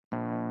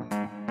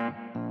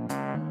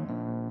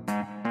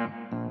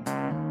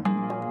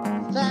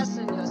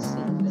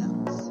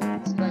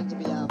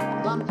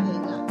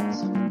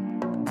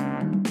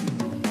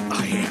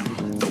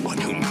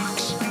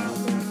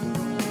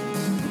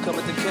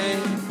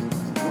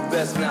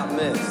best not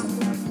missed.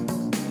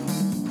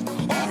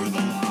 Over the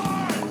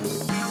line!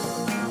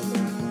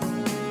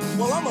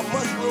 Well, I'm a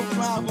mushroom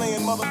cloud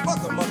laying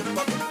motherfucker.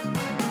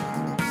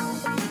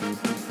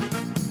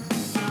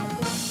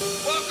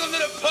 Welcome to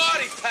the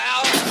party,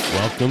 pal.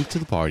 Welcome to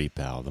the Party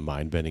Pal, the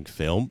mind-bending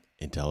film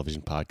and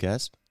television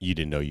podcast you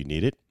didn't know you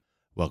needed.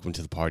 Welcome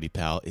to the Party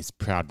Pal is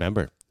proud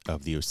member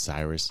of the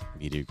Osiris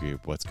Media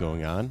Group. What's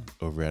going on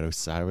over at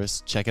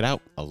Osiris? Check it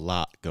out. A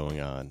lot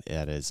going on.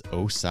 That is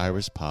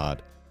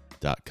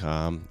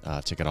osirispod.com.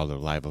 Check out all their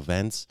live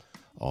events,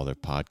 all their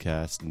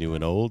podcasts, new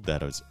and old.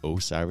 That is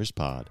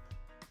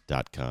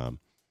osirispod.com.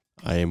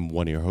 I am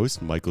one of your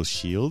hosts, Michael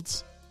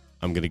Shields.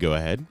 I'm going to go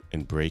ahead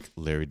and break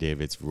Larry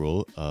David's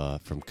rule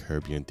from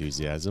Curb Your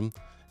Enthusiasm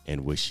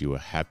and wish you a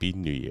happy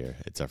new year.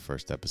 It's our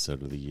first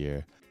episode of the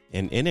year.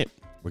 And in it,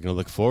 we're going to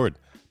look forward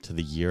to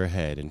the year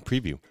ahead and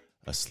preview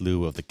a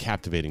slew of the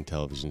captivating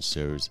television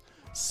shows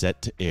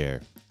set to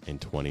air in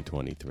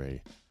 2023.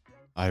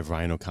 I have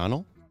Ryan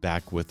O'Connell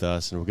back with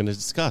us, and we're going to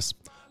discuss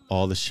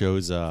all the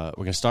shows. We're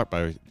going to start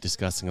by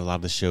discussing a lot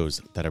of the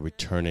shows that are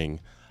returning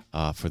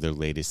for their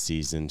latest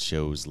season,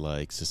 shows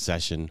like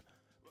Succession,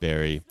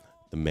 Barry,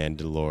 The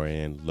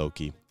Mandalorian,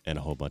 Loki, and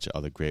a whole bunch of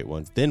other great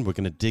ones. Then we're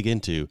going to dig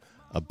into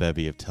a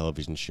bevy of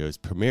television shows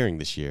premiering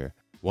this year,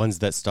 ones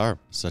that star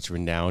such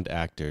renowned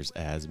actors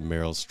as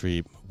Meryl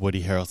Streep,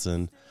 Woody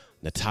Harrelson,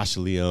 Natasha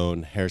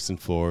Lyonne, Harrison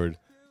Ford,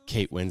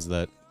 Kate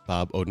Winslet,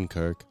 Bob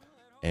Odenkirk,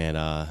 and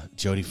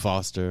Jodie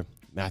Foster,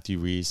 Matthew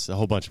Rhys, a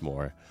whole bunch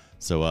more.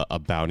 So a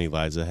bounty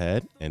lies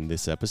ahead, and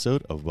this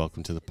episode of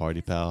Welcome to the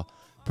Party Pal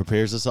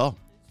prepares us all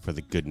for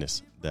the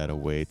goodness that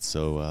awaits.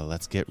 So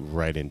let's get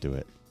right into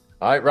it.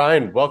 All right,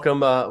 Ryan, welcome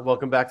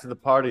back to the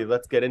party.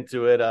 Let's get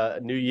into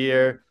it. New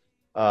year,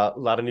 a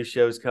lot of new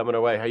shows coming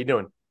our way. How you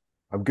doing?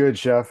 I'm good,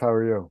 Chef. How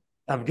are you?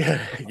 I'm good.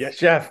 Yes,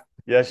 Chef.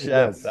 Yes,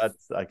 Chef.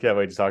 Yes. I can't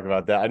wait to talk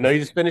about that. I know you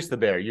just finished The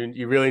Bear.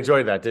 You really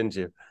enjoyed that, didn't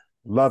you?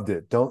 Loved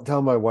it. Don't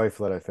tell my wife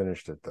that I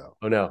finished it, though.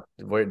 Oh, no.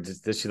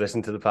 Does she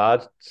listen to the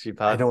pod?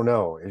 I don't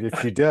know.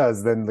 If she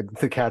does, then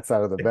the cat's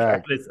out of the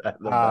bag.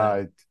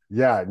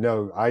 Yeah,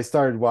 no, I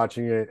started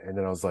watching it, and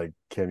then I was like,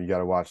 Kim, you got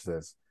to watch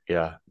this.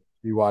 Yeah.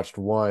 You watched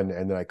one,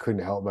 and then I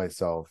couldn't help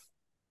myself,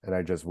 and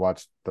I just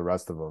watched the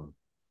rest of them.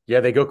 Yeah,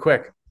 they go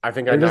quick. I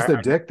think they're just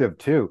addictive,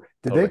 too.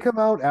 Did totally. they come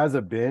out as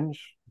a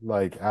binge?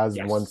 Like, as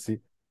one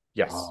season?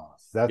 Yes. Oh,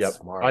 that's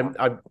smart.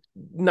 I'm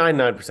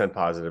 99%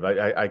 positive.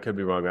 I could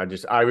be wrong.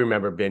 I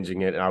remember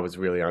binging it, and I was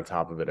really on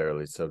top of it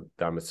early, so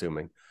I'm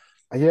assuming.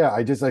 Yeah,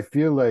 I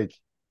feel like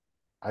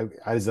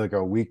as like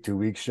a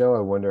week-to-week show, I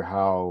wonder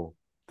how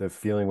the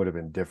feeling would have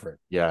been different.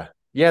 Yeah.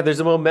 Yeah, there's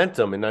a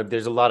momentum, and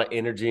there's a lot of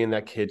energy in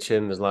that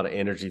kitchen. There's a lot of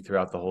energy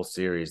throughout the whole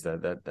series.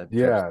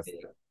 Yeah.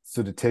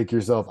 So to take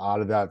yourself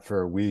out of that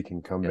for a week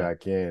and come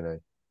back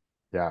in,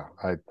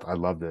 I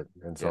loved it.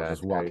 And so I was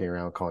just walking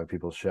around calling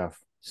people chef.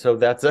 So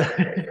that's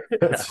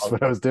just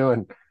what I was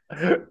doing.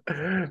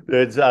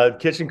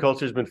 It's kitchen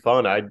culture has been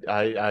fun.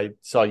 I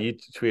saw you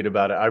tweet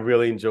about it. I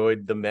really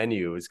enjoyed the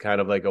menu. It's kind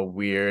of like a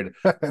weird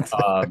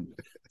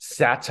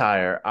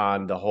satire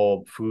on the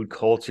whole food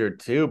culture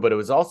too, but it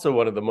was also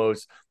one of the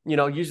most,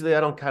 usually I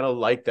don't kind of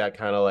like that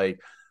kind of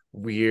like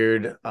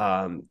weird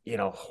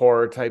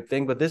horror type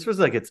thing, but this was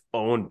like its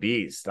own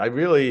beast. I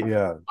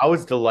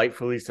was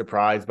delightfully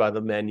surprised by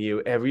the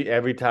menu.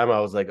 Every time I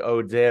was like,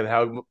 oh damn,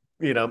 how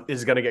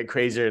is it gonna get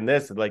crazier in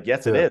this? Like,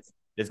 yes, it is.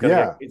 It's gonna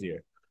get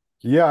crazier.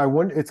 Yeah, I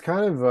wonder. It's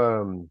kind of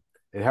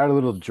it had a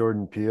little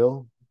Jordan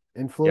Peele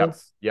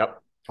influence. Yep.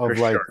 Of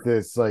like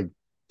this like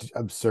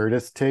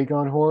absurdist take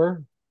on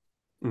horror,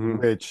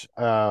 which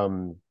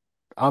I'm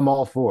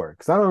all for,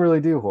 because I don't really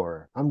do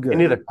horror. I'm good.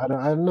 Me neither. I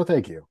don't know.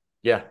 Thank you.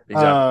 Yeah,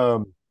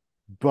 exactly.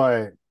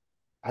 But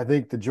I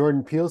think the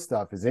Jordan Peele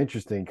stuff is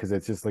interesting because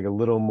it's just like a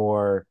little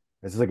more.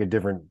 It's just like a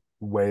different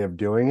way of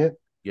doing it.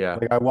 Yeah.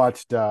 Like I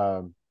watched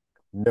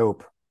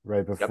Nope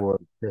right before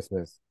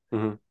Christmas.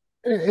 Mm-hmm.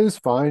 It was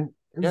fine.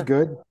 It was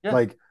good. Yeah.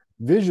 Like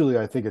visually,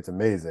 I think it's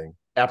amazing.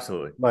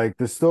 Absolutely. Like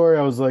the story,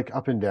 I was like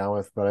up and down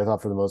with, but I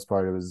thought for the most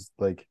part it was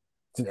like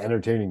it's an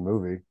entertaining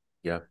movie.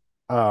 Yeah.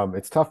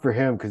 It's tough for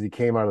him because he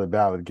came out of the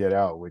bat with Get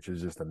Out, which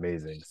is just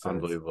amazing. So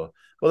unbelievable.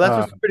 Well,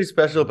 that's what's pretty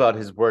special about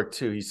his work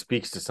too. He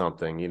speaks to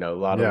something. A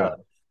lot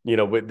of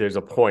there's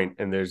a point,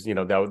 and there's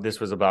that this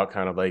was about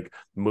kind of like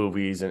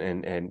movies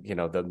and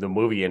the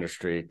movie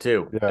industry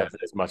too,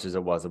 as much as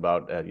it was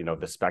about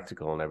the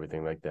spectacle and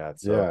everything like that.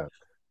 So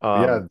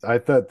I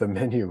thought the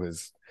menu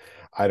was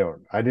I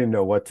didn't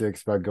know what to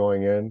expect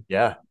going in.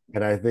 Yeah.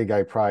 And I think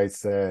I probably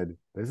said,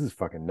 this is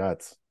fucking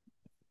nuts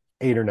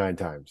 8 or 9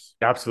 times.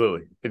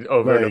 Absolutely.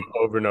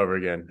 Over and over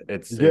again.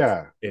 It's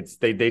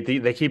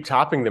they keep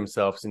topping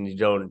themselves, and you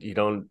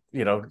don't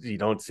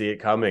see it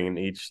coming in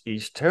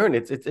each turn.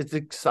 It's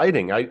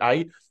exciting.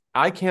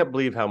 I can't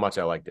believe how much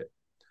I liked it.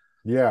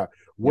 Yeah.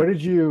 What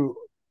did you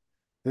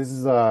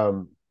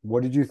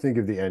think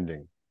of the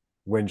ending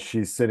when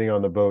she's sitting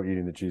on the boat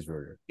eating the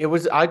cheeseburger?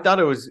 I thought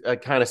it was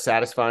kind of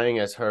satisfying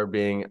as her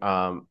being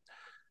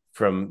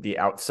from the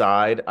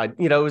outside.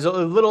 It was a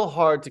little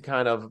hard to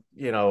kind of,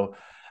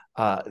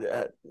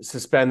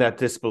 suspend that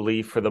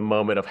disbelief for the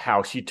moment of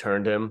how she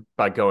turned him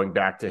by going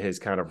back to his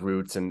kind of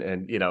roots and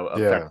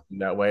affect him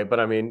that way. But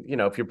I mean,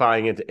 if you're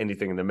buying into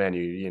anything in the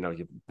menu,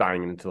 you're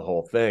buying into the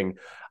whole thing.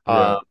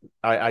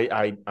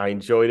 I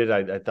enjoyed it.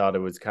 I thought it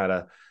was kind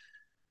of,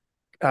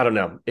 I don't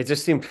know, it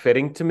just seemed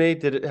fitting to me.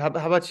 How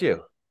about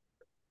you?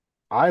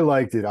 I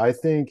liked it. I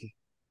think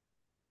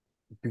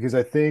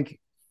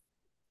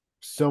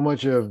so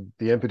much of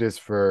the impetus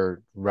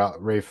for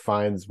Ralph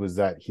Fiennes was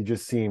that he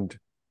just seemed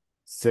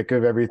sick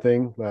of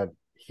everything that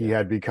he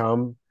had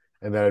become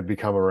and that had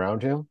become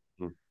around him.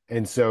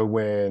 And so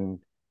when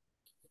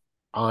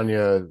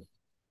Anya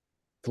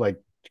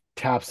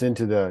taps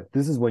into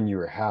this is when you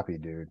were happy,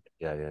 dude.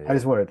 Yeah. I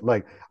just wanted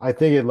I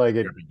think it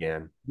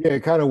began. Yeah, it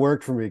kind of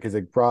worked for me because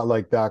it brought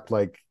back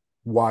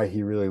why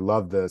he really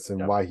loved this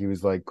and why he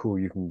was cool,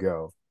 you can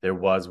go. There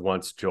was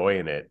once joy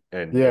in it,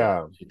 and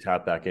she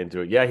tapped back into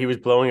it. Yeah, he was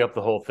blowing up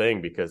the whole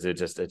thing because it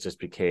just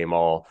became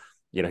all,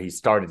 he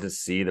started to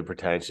see the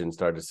pretension,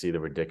 started to see the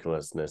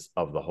ridiculousness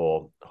of the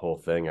whole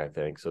thing, I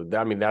think. So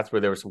I mean, that's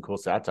where there was some cool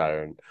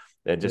satire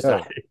and just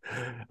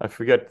I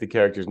forget the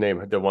character's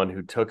name, the one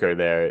who took her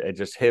there, and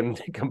just him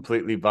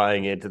completely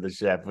buying into the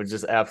chef was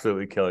just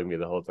absolutely killing me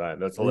the whole time.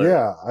 That's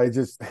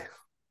hilarious.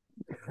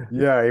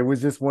 Yeah, it was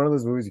just one of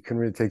those movies you couldn't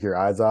really take your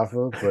eyes off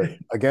of. But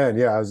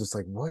again, I was just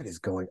like, what is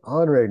going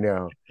on right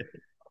now?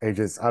 I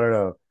don't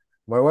know.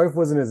 My wife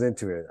wasn't as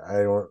into it.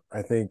 I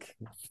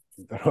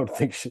don't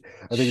think she.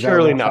 I think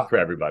surely not for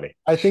everybody.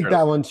 I think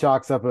that one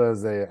chalks up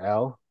as a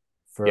L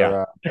for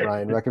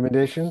Ryan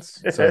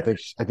recommendations. So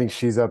I think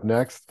she's up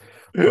next.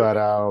 But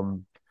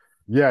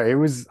it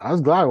was. I was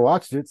glad I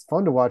watched it. It's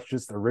fun to watch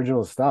just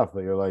original stuff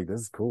that you're like,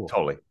 this is cool.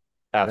 Totally,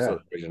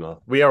 absolutely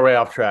original. We are way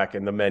off track,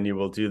 and the menu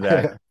will do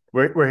that.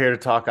 We're here to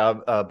talk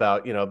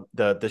about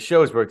the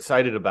shows we're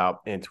excited about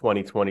in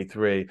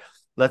 2023.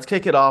 Let's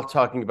kick it off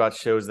talking about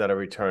shows that are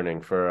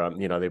returning for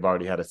they've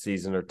already had a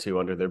season or two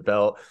under their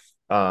belt.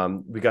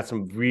 We got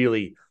some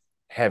really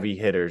heavy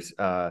hitters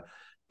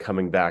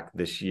coming back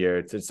this year.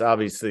 It's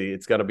obviously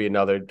it's going to be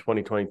another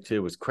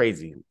 2022 was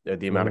crazy.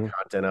 The amount of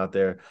content out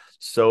there,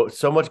 so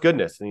much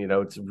goodness, and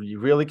you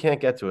really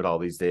can't get to it all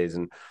these days.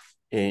 And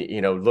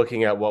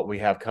looking at what we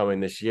have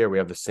coming this year, we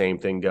have the same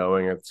thing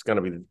going. It's going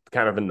to be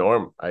kind of the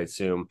norm, I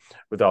assume,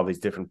 with all these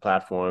different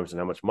platforms and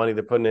how much money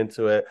they're putting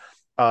into it.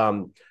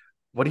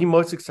 What are you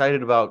most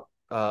excited about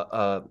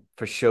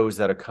for shows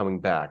that are coming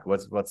back?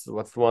 What's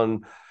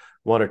the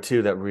one or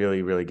two that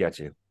really, really get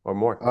you, or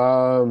more?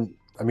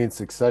 I mean,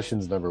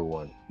 Succession's number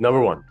one. Number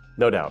one,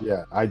 no doubt.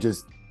 Yeah,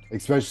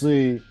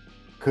 especially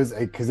because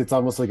it's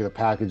almost like a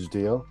package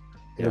deal.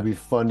 It'll be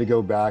fun to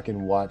go back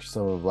and watch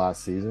some of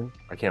last season.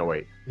 I can't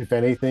wait. If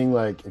anything,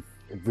 if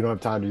we don't have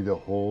time to do the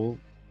whole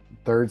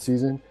third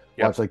season,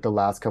 watch the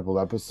last couple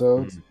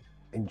episodes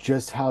and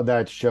just how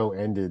that show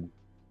ended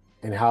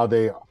and how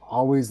they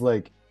always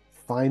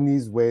find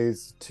these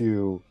ways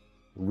to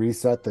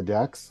reset the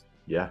decks.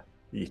 Yeah.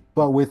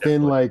 But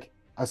within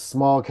a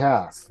small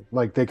cast.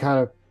 They kind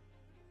of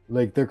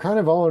they're kind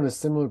of all in a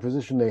similar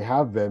position they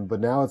have been, but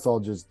now it's all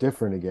just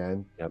different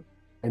again. Yep.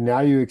 And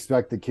now you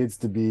expect the kids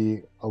to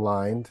be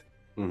aligned.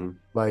 Team,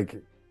 I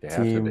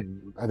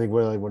think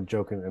we're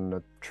joking in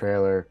the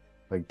trailer,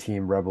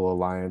 Team Rebel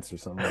Alliance or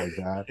something like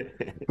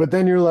that. But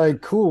then you're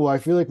like, cool, I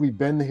feel like we've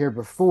been here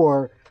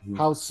before.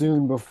 How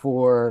soon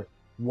before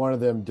one of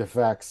them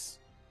defects?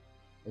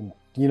 And,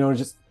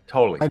 just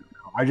totally.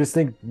 I just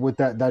think with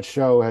that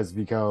show has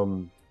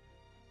become,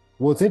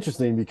 well, it's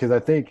interesting because I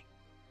think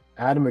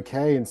Adam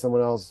McKay and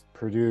someone else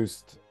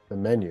produced the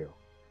menu.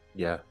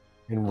 Yeah.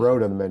 And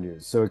wrote on the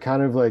menus. So it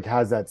kind of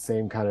has that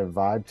same kind of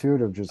vibe to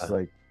it of just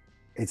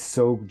it's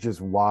so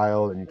just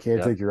wild and you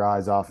can't take your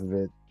eyes off of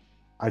it.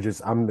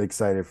 I'm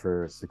excited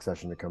for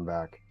Succession to come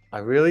back. I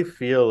really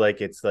feel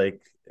like it's the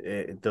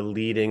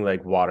leading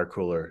water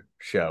cooler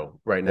show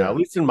right now, at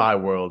least in my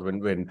world.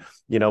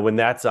 When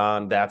that's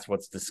on, that's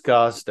what's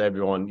discussed.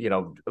 Everyone,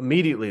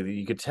 immediately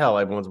you could tell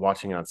everyone's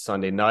watching on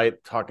Sunday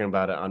night, talking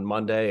about it on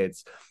Monday.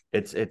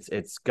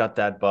 It's got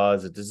that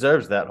buzz. It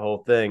deserves that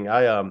whole thing.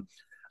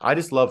 I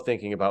just love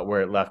thinking about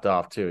where it left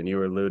off too, and you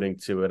were alluding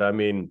to it. I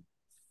mean,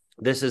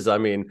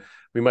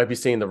 we might be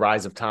seeing the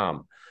rise of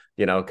Tom,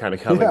 kind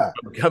of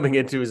coming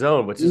into his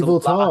own, which Evil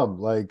is Tom.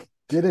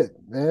 Get it,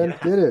 man,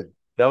 get it.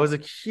 That was a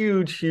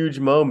huge, huge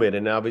moment,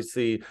 and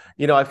obviously,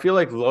 I feel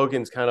like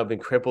Logan's kind of been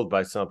crippled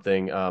by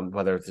something,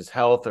 whether it's his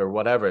health or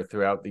whatever,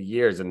 throughout the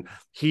years, and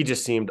he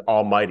just seemed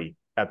almighty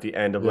at the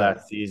end of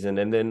last season.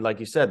 And then, like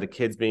you said, the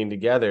kids being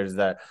together is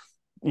that,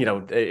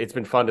 it's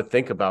been fun to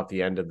think about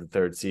the end of the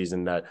third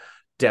season, that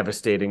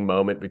devastating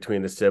moment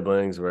between the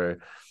siblings where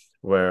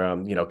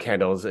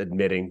Kendall's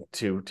admitting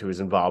to his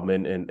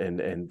involvement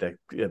and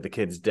the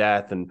kid's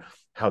death and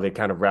how they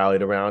kind of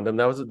rallied around him.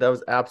 That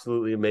was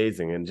absolutely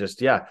amazing. And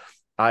just,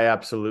 I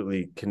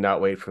absolutely cannot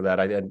wait for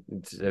that.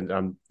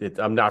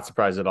 I'm not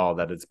surprised at all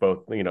that it's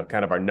both,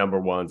 kind of our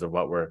number ones of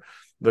what we're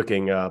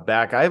looking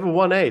back. I have a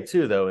 1A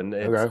too, though. And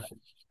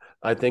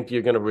I think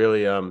you're going to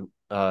really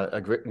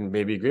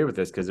maybe agree with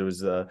this because it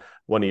was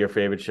one of your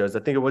favorite shows. I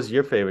think it was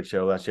your favorite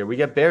show last year. We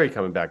got Barry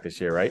coming back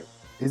this year, right?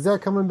 Is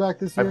that coming back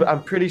this year?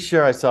 I'm pretty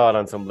sure I saw it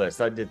on some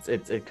list.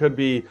 It could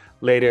be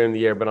later in the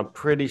year, but I'm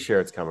pretty sure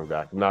it's coming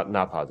back. I'm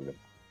not positive.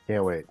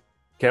 Can't wait.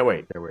 Can't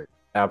wait. Can't wait.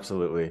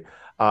 Absolutely.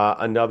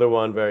 Another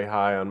one very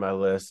high on my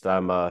list.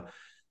 I'm a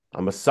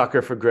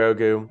sucker for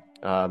Grogu.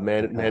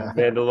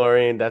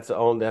 Mandalorian. That's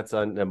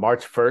on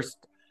March 1st,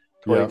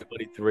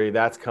 2023. Yep.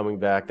 That's coming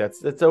back.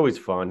 That's always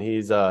fun.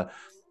 He's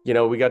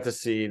we got to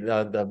see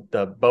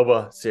the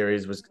Boba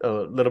series was a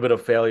little bit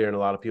of failure in a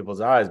lot of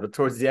people's eyes, but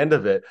towards the end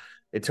of it,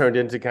 it turned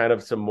into kind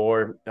of some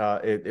more.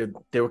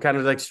 They were kind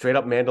of like straight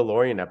up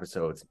Mandalorian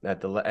episodes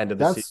at the end of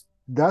the season.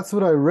 That's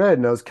what I read,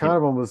 and I was kind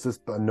of almost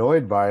just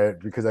annoyed by it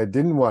because I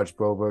didn't watch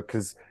Boba.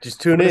 Because just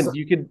tune in,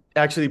 you could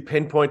actually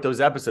pinpoint those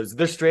episodes.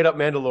 They're straight up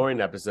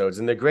Mandalorian episodes,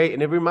 and they're great.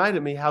 And it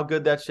reminded me how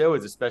good that show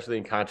is, especially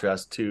in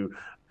contrast to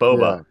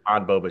Boba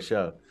on Boba's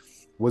show.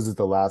 Was it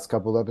the last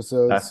couple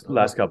episodes?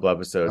 Last couple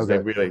episodes.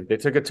 Okay. They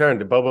took a turn.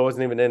 Boba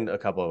wasn't even in a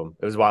couple of them.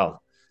 It was wild.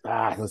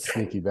 Those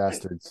sneaky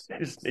bastards.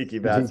 Sneaky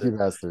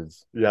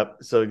bastards. Yep.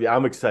 So yeah,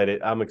 I'm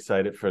excited. I'm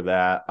excited for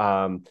that.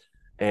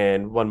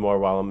 And one more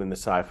while I'm in the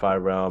sci-fi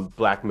realm.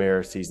 Black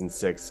Mirror season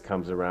 6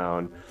 comes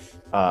around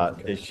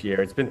this year.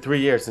 It's been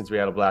 3 years since we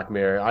had a Black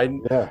Mirror. I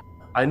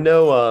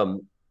know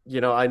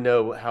I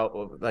know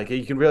how like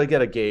you can really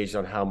get a gauge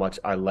on how much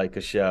I like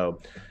a show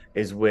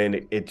is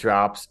when it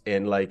drops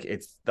and like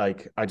it's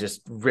like I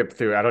just rip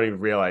through. I don't even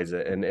realize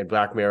it. And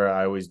Black Mirror,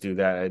 I always do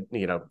that.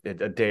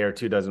 A day or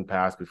two doesn't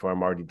pass before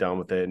I'm already done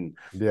with it, and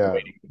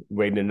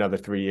waiting another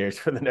 3 years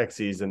for the next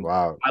season.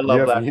 Wow, I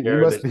love Black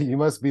Mirror. You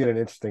must be in an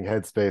interesting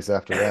headspace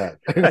after that.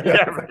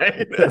 Yeah,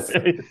 right.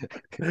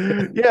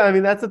 Yeah, I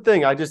mean that's the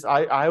thing. I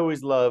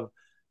always love.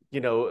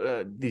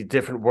 The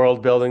different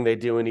world building they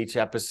do in each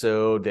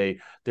episode.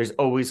 There's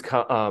always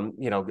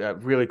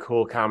really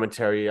cool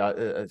commentary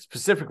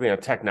specifically on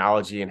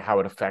technology and how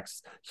it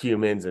affects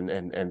humans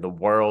and the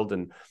world.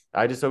 And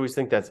I just always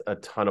think that's a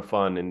ton of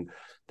fun. And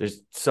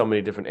there's so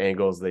many different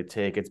angles they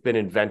take. It's been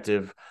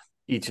inventive.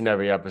 Each and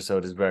every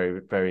episode is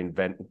very, very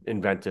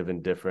inventive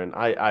and different.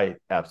 I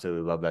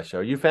absolutely love that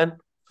show. You fan?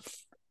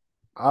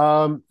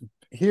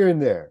 Here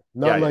and there,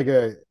 not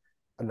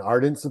an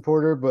ardent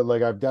supporter, but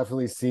like I've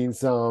definitely seen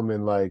some,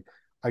 and like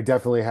I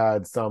definitely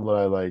had some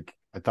that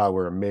I thought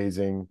were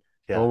amazing.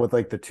 The one with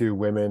like the two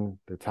women,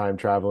 the time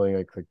traveling,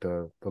 like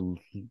the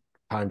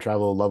time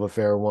travel love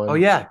affair one. Oh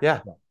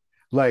yeah.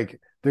 Like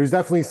there's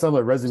definitely some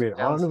that resonate.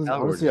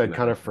 Honestly, I'd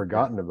kind of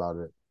forgotten about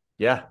it.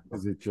 Yeah,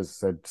 because it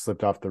just had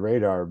slipped off the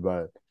radar.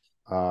 But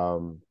I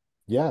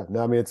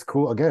mean it's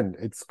cool. Again,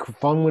 it's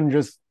fun when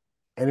just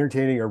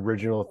entertaining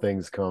original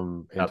things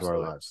come into our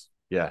lives.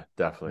 Yeah,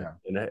 definitely.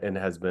 Yeah. And it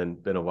has been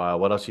a while.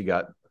 What else you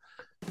got?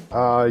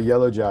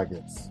 Yellow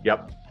Jackets.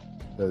 Yep.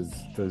 Those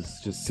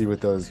just see what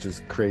those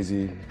just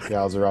crazy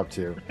gals are up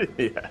to.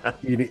 Yeah.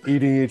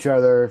 Eating each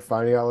other,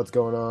 finding out what's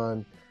going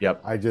on.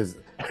 Yep.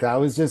 That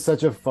was just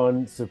such a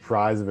fun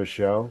surprise of a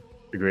show.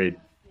 Agreed.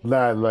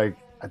 That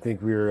I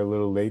think we were a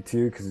little late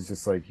to, because it's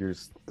just like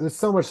there's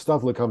so much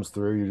stuff that comes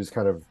through. You just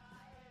kind of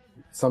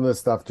some of the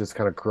stuff just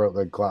kind of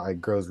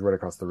grows right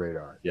across the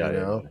radar. Yeah. You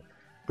know?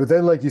 But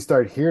then you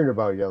start hearing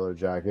about Yellow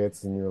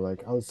Jackets and you're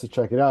like, oh, let's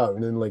check it out.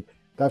 And then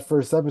that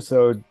first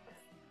episode,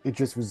 it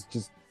was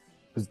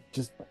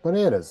just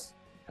bananas.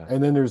 Yeah.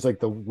 And then there's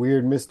the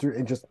weird mystery,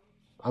 and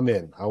I'm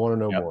in. I want to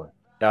know more.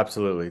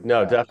 Absolutely.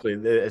 No,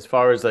 definitely. As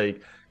far as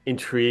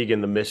intrigue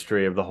and the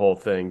mystery of the whole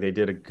thing, they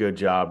did a good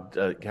job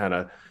kind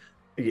of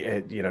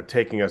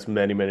taking us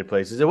many, many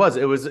places. It was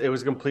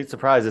a complete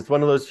surprise. It's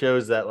one of those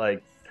shows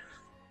that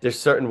there's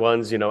certain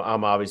ones,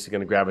 I'm obviously going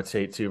to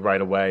gravitate to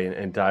right away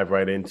and dive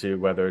right into,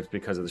 whether it's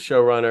because of the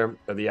showrunner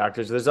or the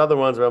actors. There's other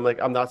ones where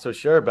I'm not so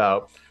sure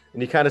about.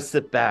 And you kind of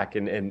sit back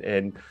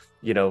and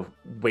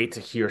wait to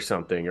hear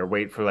something or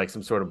wait for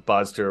some sort of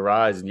buzz to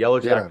arise. And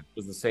Yellow Jacket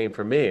was the same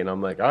for me. And I'm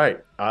like, all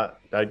right, I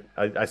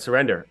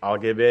surrender. I'll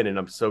give in. And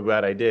I'm so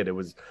glad I did. It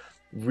was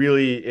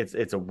really,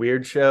 it's a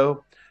weird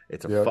show.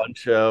 It's a fun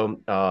show.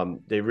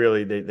 They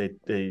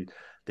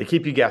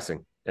keep you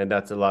guessing. And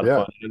that's a lot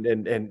of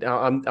fun. And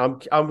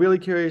I'm really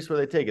curious where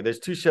they take it. There's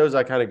two shows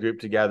I kind of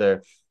grouped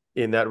together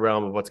in that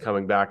realm of what's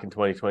coming back in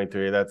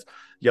 2023. That's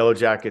Yellow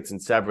Jackets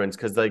and Severance,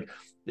 because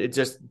it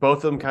just both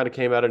of them kind of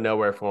came out of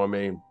nowhere for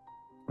me.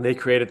 They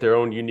created their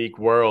own unique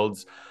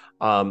worlds,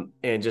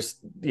 and just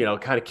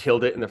kind of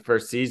killed it in the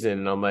first season.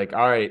 And I'm like,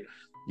 all right,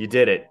 you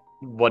did it.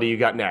 What do you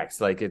got next?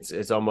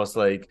 It's almost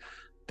like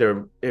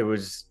it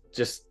was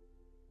just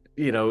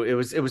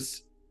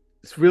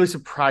it's really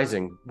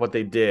surprising what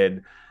they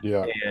did.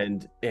 Yeah.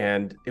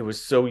 And it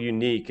was so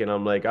unique. And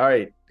I'm like, all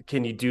right,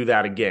 can you do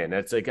that again?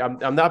 It's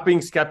I'm not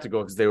being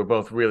skeptical, because they were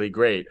both really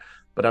great,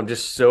 but I'm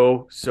just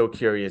so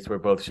curious where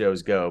both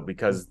shows go,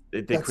 because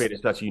they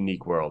created such a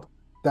unique world.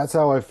 That's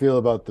how I feel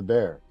about The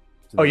Bear.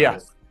 Oh yeah.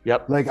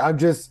 Yep.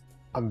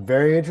 I'm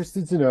very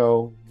interested to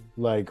know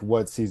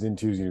what season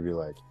 2 is going to be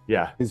like.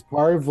 Yeah. Because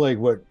part of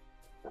what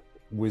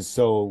was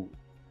so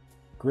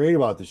great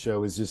about the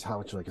show is just how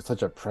much it's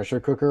such a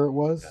pressure cooker it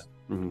was.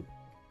 Yeah. Mm-hmm.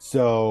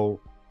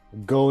 So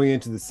going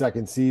into the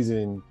second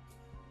season,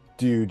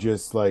 do you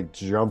just like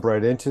jump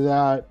right into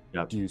that?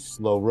 Yep. Do you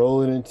slow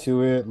roll it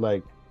into it?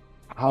 Like,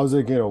 how's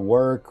it gonna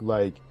work?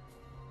 Like,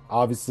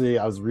 obviously,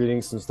 I was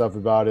reading some stuff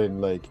about it,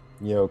 and like,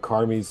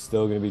 Carmi's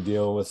still gonna be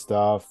dealing with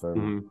stuff,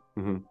 and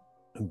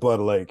but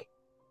like,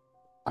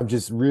 I'm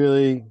just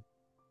really,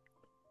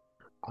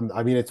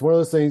 I mean, it's one of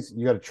those things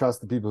you got to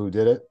trust the people who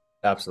did it.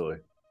 Absolutely,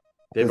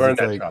 they've earned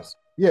that trust.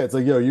 Yeah, it's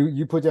like,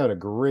 you put down a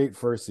great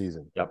first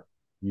season. Yep.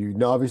 You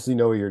obviously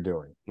know what you're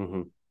doing.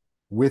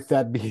 With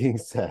that being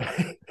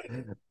said,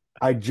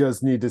 I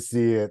just need to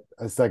see it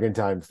a second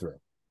time through.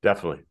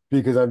 Definitely.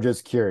 Because I'm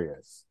just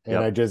curious. And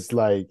I just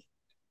like,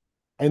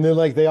 and then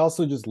like, they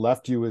also just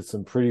left you with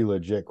some pretty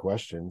legit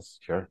questions.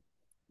 Sure.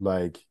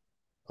 Like,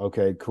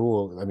 okay,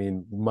 cool. I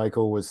mean,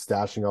 Michael was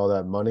stashing all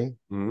that money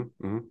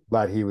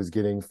that he was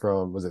getting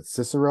from, was it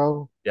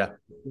Cicero? Yeah.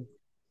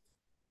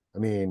 I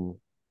mean,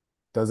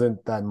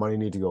 doesn't that money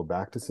need to go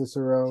back to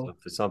Cicero?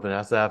 Something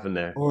has to happen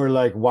there. Or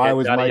like, why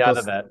was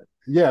Michael?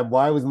 Yeah,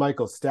 why was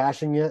Michael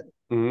stashing it?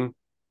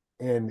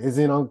 And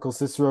isn't Uncle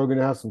Cicero going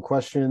to have some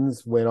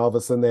questions when all of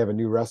a sudden they have a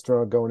new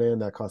restaurant going in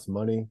that costs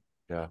money?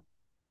 Yeah,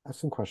 I have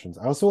some questions.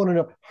 I also want to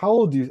know how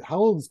old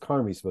is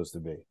Carmi supposed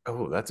to be?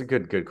 Oh, that's a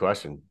good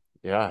question.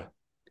 Yeah,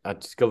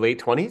 just go late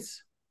 20s.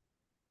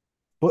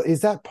 But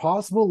is that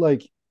possible?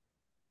 Like,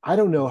 I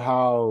don't know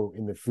how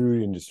in the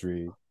food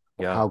industry.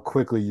 Yeah. How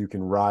quickly you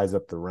can rise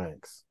up the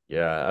ranks.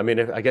 Yeah, I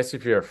mean, I guess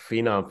if you're a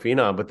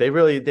phenom, but they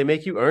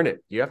make you earn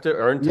it. You have to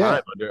earn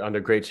time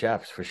under great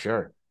chefs for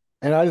sure.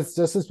 And that's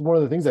just one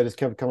of the things I just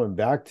kept coming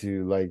back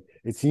to. Like,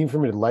 it seemed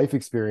from his life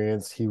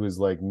experience, he was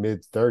like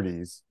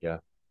mid-30s. Yeah,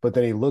 but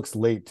then he looks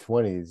late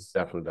 20s.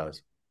 Definitely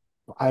does.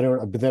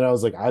 But then I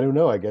was like, I don't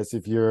know. I guess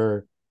if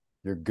you're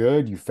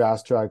good, you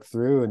fast track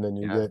through, and then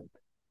you get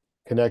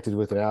connected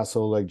with an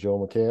asshole like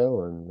Joel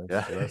McHale, and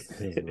that's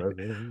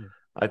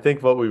I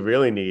think what we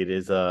really need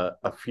is a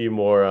few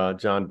more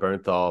John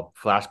Bernthal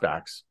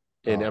flashbacks.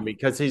 And I mean,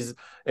 because it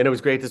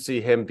was great to see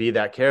him be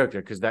that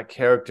character, because that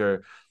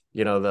character,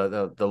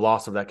 the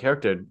loss of that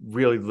character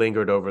really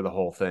lingered over the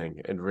whole thing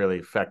and really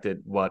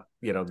affected what,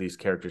 these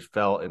characters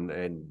felt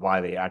and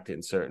why they acted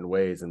in certain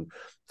ways. And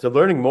so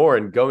learning more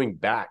and going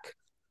back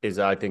is,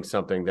 I think,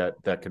 something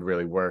that could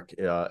really work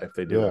if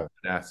they do it.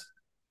 I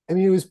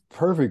mean, it was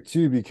perfect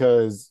too,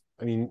 because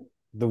I mean,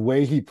 the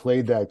way he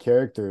played that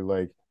character,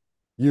 like,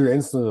 you're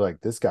instantly like,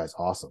 this guy's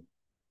awesome.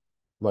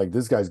 Like,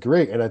 this guy's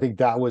great. And I think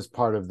that was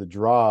part of the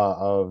draw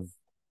of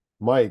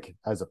Mike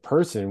as a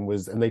person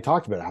and they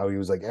talked about how he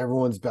was like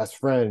everyone's best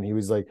friend. He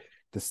was like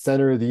the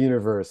center of the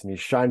universe, and he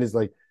shined his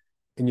like,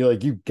 and you're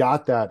like, you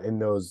got that in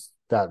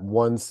that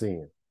one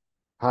scene,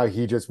 how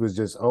he just was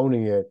just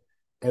owning it.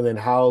 And then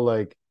how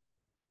like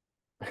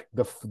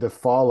the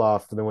fall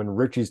off, and then when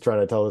Richie's trying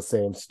to tell the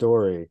same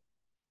story,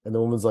 and the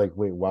woman's like,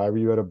 wait, why were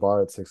you at a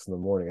bar at 6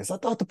 a.m? It's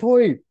not the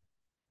point.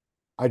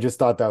 I just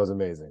thought that was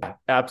amazing.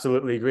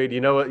 Absolutely agreed.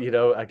 You know what?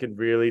 I could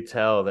really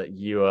tell that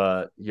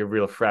you're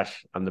real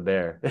fresh on the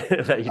bear.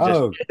 That you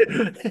just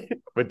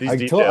with these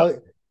details.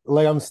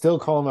 I'm still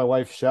calling my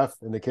wife chef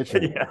in the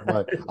kitchen.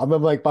 But I'm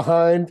like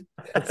behind.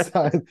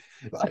 Excuse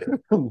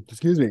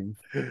me.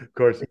 Of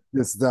course.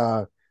 It's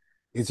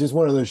just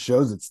one of those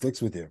shows that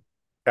sticks with you.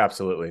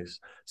 Absolutely.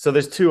 So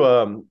there's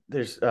two.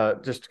 There's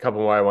just a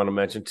couple more I want to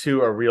mention.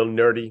 Two are real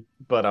nerdy,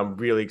 but I'm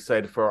really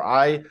excited for.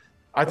 I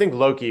think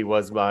Loki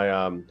was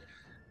my.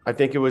 I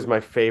think it was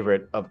my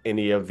favorite of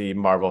any of the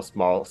Marvel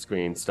small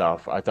screen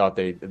stuff. I thought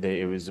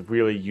it was a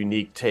really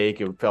unique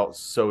take. It felt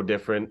so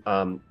different.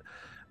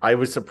 I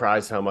was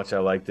surprised how much I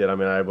liked it. I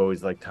mean, I've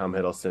always liked Tom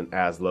Hiddleston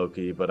as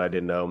Loki, but I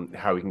didn't know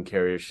how he can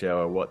carry a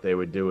show or what they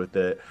would do with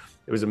it.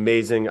 It was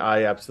amazing.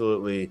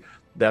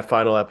 That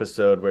final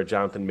episode where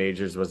Jonathan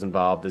Majors was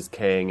involved as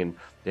Kang, and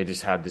they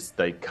just had this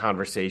like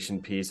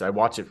conversation piece. I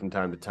watch it from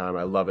time to time.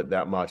 I love it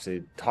that much.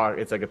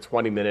 It's like a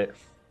 20-minute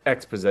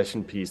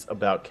exposition piece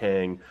about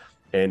Kang.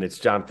 And it's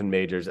Jonathan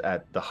Majors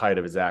at the height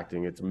of his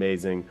acting. It's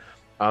amazing.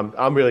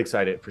 I'm really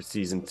excited for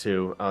season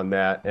 2 on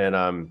that.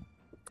 And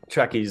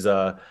Trekkie's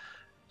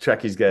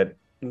get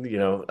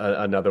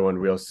another one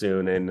real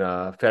soon in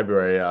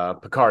February.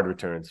 Picard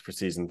returns for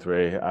season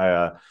 3.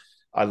 I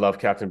love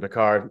Captain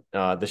Picard.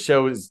 The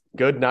show is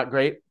good, not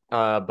great,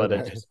 but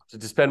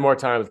to spend more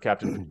time with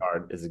Captain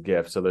Picard is a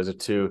gift. So those are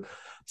two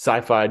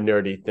sci-fi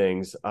nerdy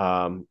things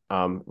I'm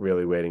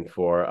really waiting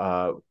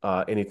for.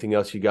 Anything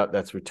else you got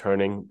that's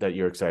returning that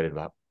you're excited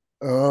about?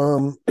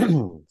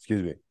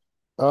 Excuse me.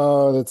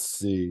 Let's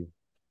see.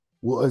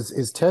 Well,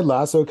 is Ted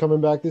Lasso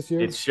coming back this year?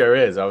 It sure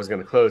is. I was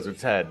going to close with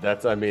Ted.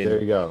 There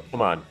you go.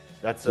 Come on.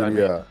 That's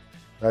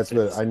what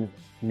I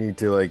need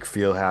to like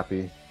feel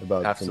happy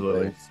about.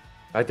 Absolutely.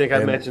 I think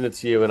I mentioned it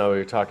to you when we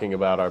were talking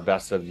about our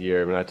best of the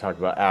year. When I talked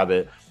about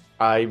Abbott,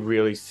 I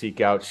really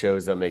seek out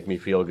shows that make me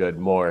feel good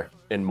more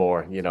and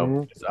more.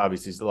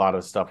 Obviously a lot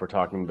of stuff we're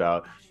talking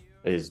about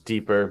is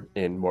deeper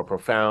and more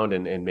profound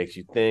and makes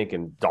you think,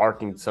 and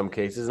dark in some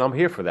cases. And I'm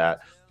here for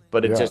that.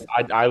 But it's just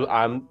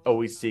I'm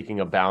always seeking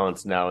a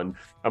balance now, and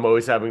I'm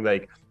always having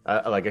like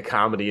a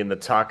comedy in the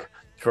tuck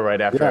for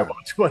right after I Yeah.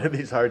 watch one of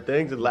these hard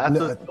things, and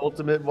Lasso is the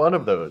ultimate one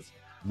of those.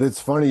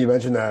 It's funny you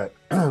mentioned that.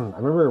 I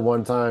remember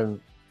one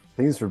time, I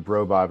think it's for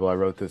Bro Bible, I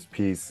wrote this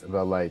piece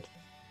about like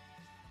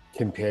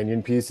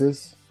companion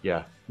pieces.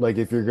 Yeah. Like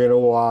if you're gonna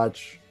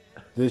watch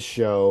this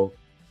show,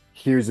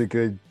 here's a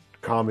good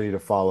comedy to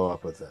follow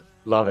up with it.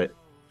 Love it.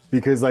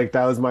 Because like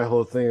that was my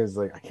whole thing. Is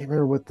like I can't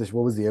remember what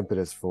was the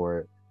impetus for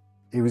it.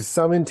 It was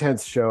some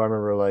intense show. I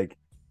remember like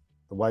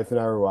the wife and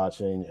I were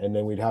watching, and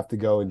then we'd have to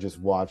go and just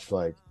watch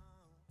like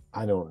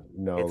I don't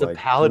know, It's a like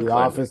palate The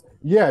cleanser. Office.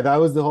 Yeah, that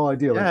was the whole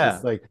idea. Like Yeah.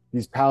 this, like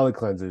these palate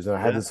cleansers, and I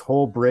had Yeah. this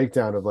whole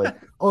breakdown of like,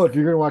 oh, if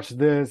you're gonna watch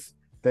this,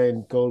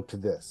 then go to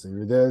this, and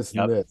you're this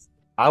Yep. and this.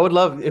 I would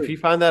love if you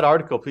find that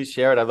article, please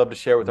share it. I'd love to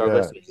share it with our Yeah.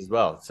 listeners as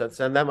well.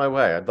 Send that my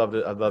way. I'd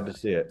love to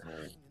see it.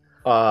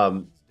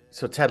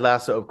 So Ted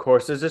Lasso, of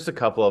course, there's just a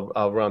couple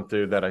I'll run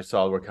through that I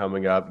saw were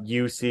coming up.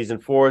 You season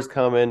 4 is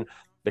coming.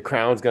 The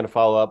Crown's going to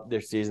follow up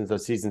their seasons. So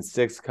season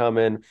 6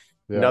 coming.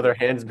 Yeah. Another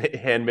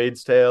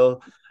Handmaid's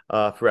Tale.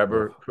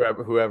 Whoever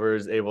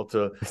is able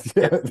to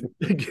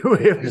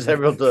whoever's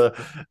able to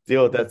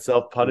deal with that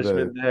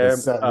self-punishment there.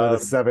 The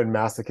 7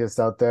 masochists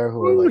out there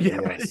who are like,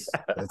 yes,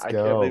 let's I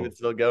go. can't believe it's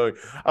still going.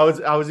 I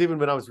was even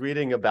when I was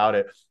reading about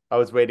it, I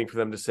was waiting for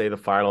them to say the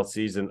final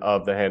season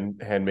of the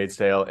Handmaid's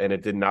Tale, and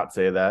it did not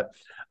say that.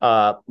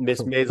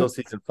 Miss Maisel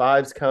season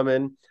 5's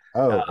coming.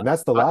 Oh, and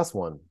that's the last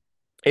one.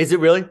 Is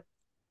it really?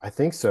 I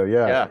think so.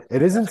 Yeah. Yeah.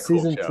 It isn't That's a cool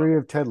season show. 3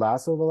 of Ted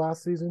Lasso the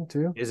last season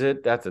too? Is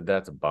it? That's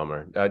a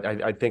bummer.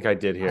 I think I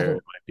did hear it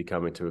might be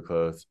coming to a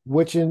close.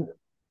 Which in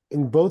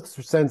both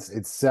sense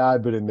it's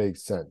sad, but it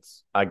makes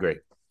sense. I agree.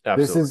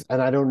 Absolutely. This is,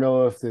 and I don't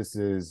know if this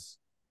is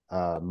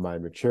my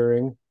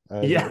maturing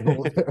of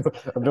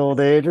an old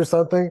age or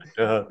something.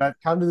 I've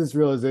come to this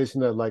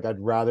realization that like I'd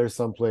rather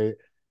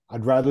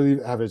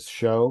have a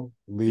show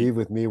leave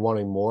with me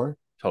wanting more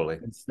Totally.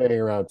 than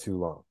staying around too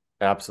long.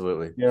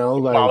 Absolutely. You know,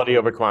 like Quality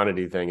over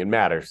quantity thing. It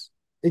matters.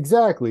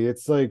 exactly.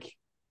 It's like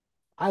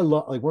I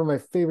love like one of my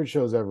favorite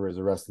shows ever is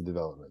Arrested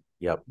Development.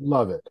 Yep.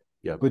 Love it.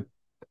 Yep. But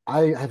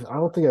I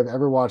don't think I've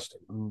ever watched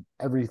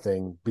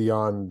everything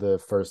beyond the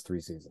first 3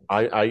 seasons.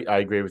 I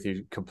agree with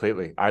you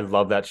completely. I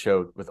love that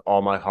show with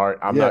all my heart.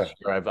 I'm not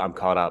sure I'm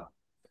caught up.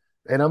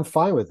 And I'm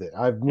fine with it.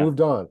 I've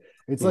moved on.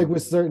 It's like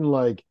with certain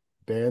like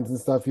bands and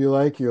stuff you're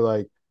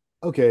like,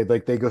 okay,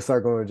 like they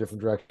start going in a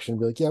different direction,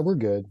 be like, yeah, we're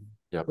good.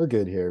 Yep. We're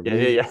good here.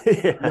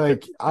 Yeah.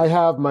 Like I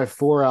have my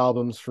 4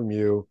 albums from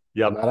you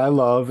Yep. that I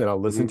love and I'll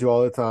listen to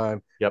all the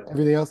time. Yep.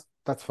 Everything else,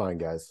 that's fine,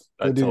 guys.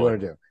 Go do what you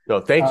want to do. No,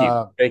 thank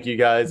you. Thank you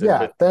guys.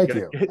 Yeah, thank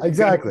you.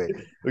 Exactly.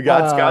 We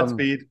got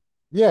Godspeed.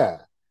 Yeah.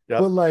 Yep.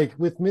 But like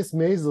with Miss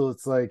Maisel,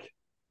 it's like,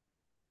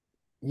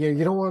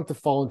 you don't want it to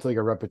fall into like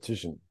a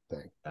repetition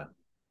thing. Yeah.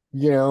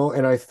 You know,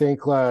 and I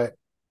think like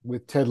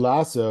with Ted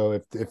Lasso,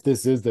 if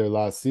this is their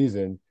last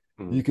season,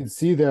 you can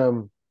see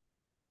them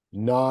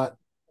not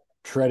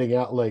treading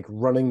out, like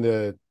running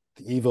the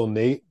evil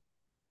Nate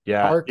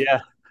arc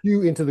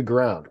you into the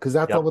ground, because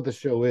that's not what the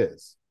show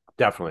is.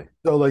 Definitely.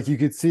 So like you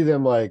could see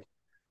them like,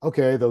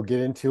 okay, they'll get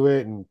into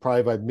it, and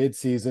probably by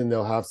mid-season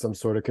they'll have some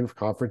sort of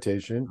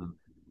confrontation,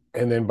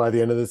 and then by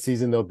the end of the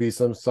season there'll be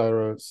some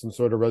sort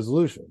of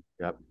resolution.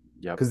 Yep.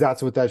 Because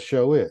that's what that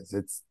show is.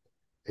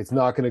 It's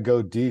not going to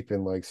go deep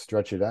and like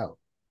stretch it out.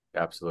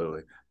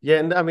 Absolutely. Yeah,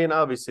 and I mean,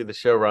 obviously the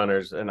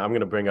showrunners, and I'm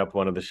going to bring up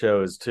one of the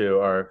shows too,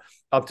 are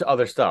up to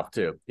other stuff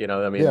too. You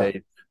know, I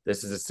mean,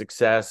 this is a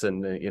success,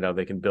 and you know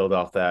they can build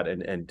off that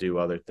and do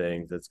other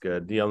things. That's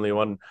good. The only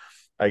one,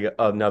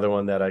 another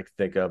one that I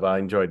think of, I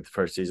enjoyed the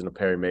first season of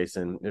Perry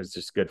Mason. It was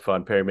just good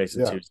fun. Perry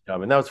Mason 2 is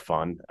coming. That was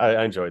fun.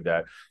 I enjoyed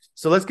that.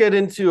 So let's get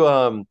into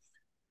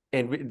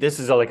and this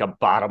is like a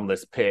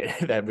bottomless pit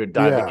that we're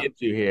diving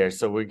into here.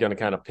 So we're going to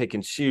kind of pick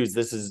and choose.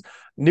 This is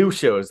new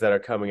shows that are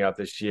coming out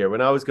this year.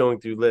 When I was going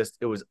through list,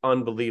 it was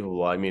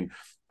unbelievable. I mean,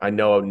 I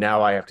know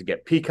now I have to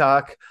get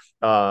Peacock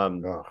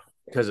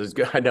because it's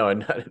good. I know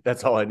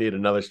that's all I need,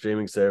 another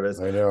streaming service.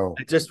 I know.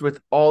 Just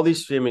with all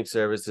these streaming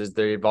services,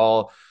 they've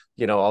all,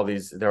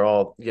 they're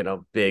all,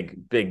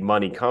 big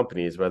money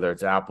companies, whether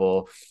it's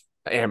Apple,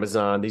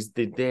 Amazon,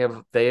 they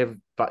have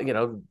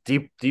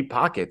deep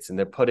pockets, and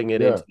they're putting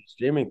it into the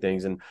streaming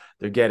things, and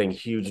they're getting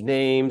huge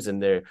names,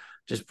 and they're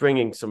just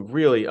bringing some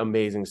really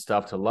amazing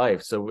stuff to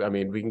life. So I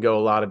mean, we can go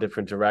a lot of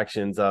different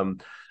directions.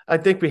 I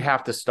think we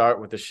have to start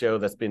with the show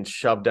that's been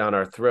shoved down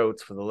our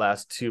throats for the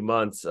last 2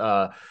 months.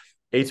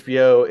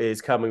 HBO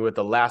is coming with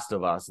The Last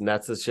of Us, and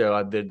that's the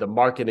show. The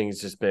marketing has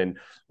just been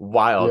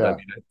wild. I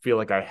mean, I feel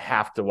like I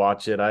have to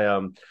watch it.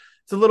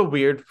 It's a little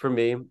weird for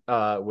me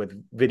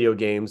with video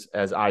games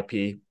as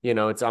IP.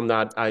 I'm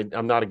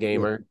not a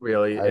gamer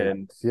really. I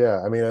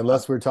mean,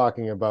 unless we're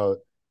talking about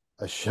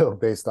a show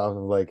based off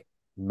of like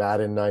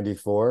Madden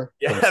 94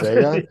 from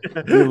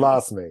Sega, you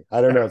lost me.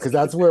 I don't know, because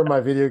that's where my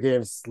video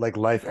games like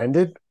life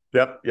ended.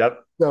 Yep.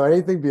 So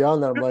anything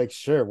beyond that, I'm like,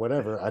 sure,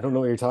 whatever. I don't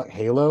know what you're talking.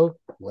 Halo,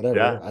 whatever.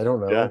 Yeah. I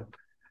don't know. Yeah.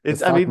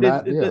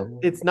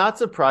 It's not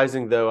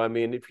surprising though. I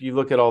mean, if you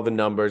look at all the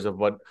numbers of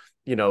what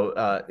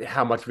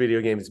how much video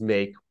games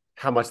make,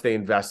 how much they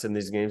invest in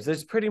these games.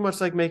 It's pretty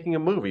much like making a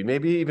movie,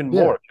 maybe even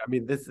more. I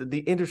mean, the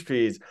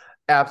industry is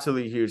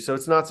absolutely huge. So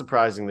it's not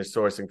surprising they're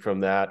sourcing from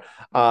that.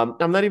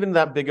 I'm not even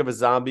that big of a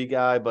zombie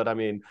guy, but I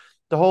mean,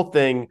 the whole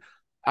thing,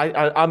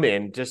 I'm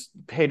in. Just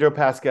Pedro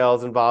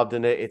Pascal's involved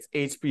in it. It's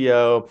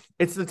HBO.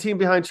 It's the team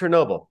behind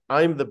Chernobyl.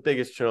 I'm the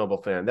biggest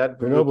Chernobyl fan. That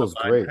Chernobyl's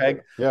great.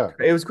 Craig,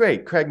 it was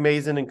great. Craig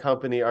Mazin and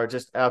company are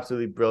just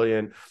absolutely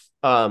brilliant.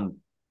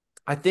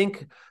 I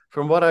think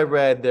from what I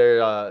read,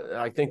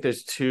 I think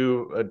there's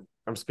two.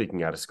 I'm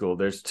speaking out of school.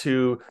 There's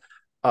two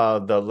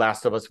the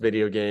Last of Us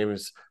video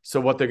games. So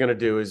what they're going to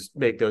do is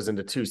make those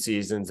into 2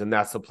 seasons, and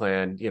that's the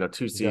plan.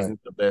 2 seasons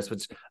of this,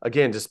 which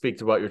again, just speak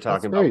to what you're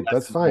talking about.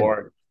 That's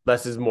fine.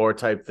 Less is more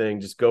type thing.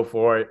 Just go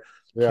for it,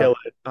 kill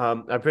it.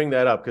 I bring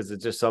that up because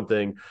it's just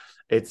something.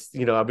 It's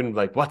I've been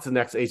like, what's the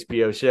next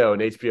HBO show?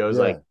 And HBO is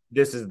like,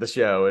 this is the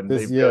show, and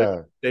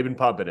they've been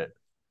pumping it.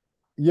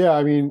 Yeah,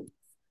 I mean,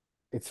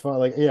 it's fun.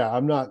 Like,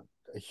 I'm not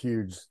a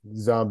huge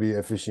zombie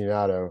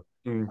aficionado.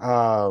 And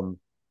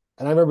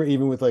I remember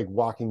even with like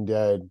Walking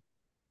Dead,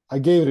 I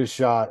gave it a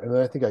shot, and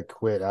then I think I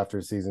quit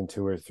after season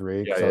 2 or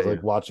 3 because I was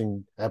like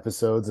watching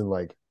episodes and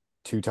like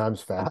 2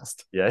 times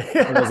fast.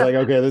 And I was like,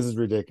 okay, this is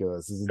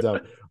ridiculous. This is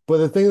dumb. But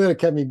the thing that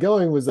kept me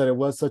going was that it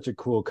was such a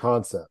cool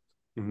concept.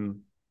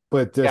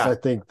 But I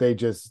think I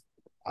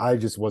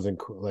just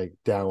wasn't like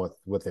down with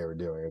what they were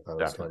doing. I thought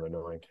it was kind of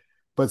annoying.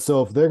 But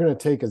so if they're going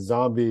to take a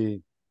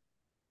zombie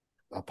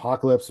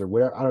apocalypse or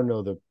whatever, I don't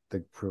know the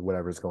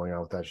whatever's going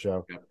on with that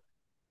show,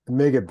 and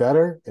make it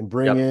better and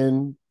bring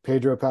in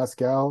Pedro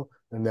Pascal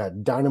and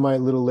that dynamite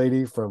little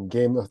lady from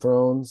Game of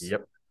Thrones,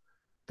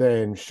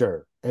 then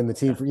sure. And the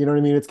team, you know what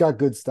I mean? It's got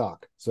good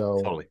stock. So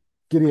totally.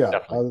 Giddy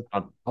up.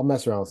 I'll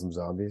mess around with some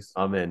zombies.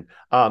 I'm in.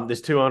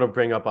 There's 2 I want to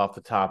bring up off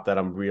the top that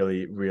I'm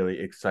really, really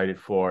excited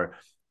for.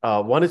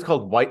 One is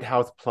called White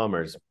House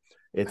Plumbers.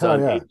 It's on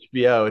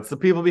HBO. It's the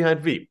people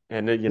behind Veep.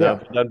 And,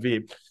 on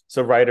Veep.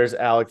 So writers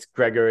Alex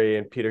Gregory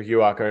and Peter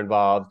Huock are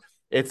involved.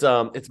 It's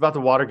about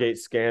the Watergate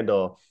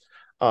scandal.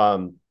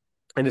 And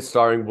it's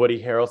starring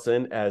Woody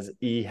Harrelson as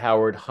E.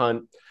 Howard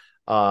Hunt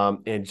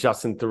and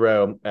Justin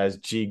Theroux as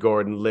G.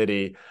 Gordon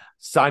Liddy.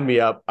 Sign me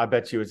up. I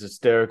bet you it's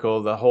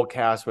hysterical. The whole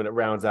cast, when it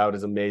rounds out,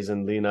 is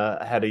amazing. Lena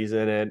Headey's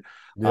in it.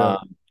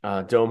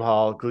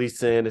 Domhnall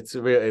Gleeson. It's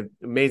a really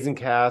amazing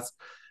cast.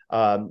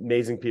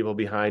 Amazing people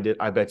behind it.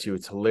 I bet you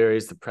it's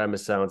hilarious. The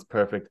premise sounds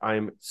perfect.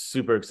 I'm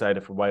super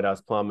excited for White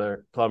House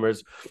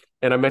Plumbers.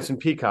 And I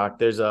mentioned Peacock.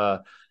 There's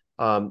a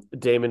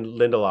Damon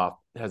Lindelof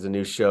has a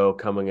new show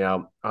coming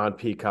out on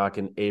Peacock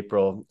in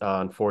April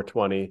on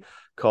 420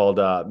 called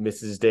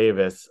Mrs.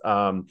 Davis.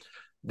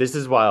 This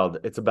is wild.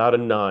 It's about a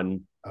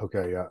nun.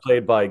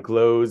 Played by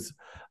Glow's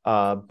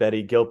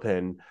Betty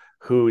Gilpin,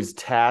 who is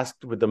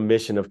tasked with the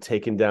mission of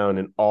taking down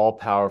an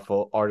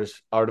all-powerful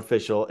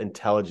artificial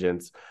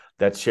intelligence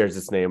that shares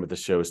its name with the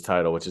show's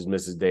title, which is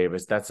Mrs.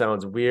 Davis. That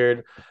sounds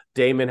weird.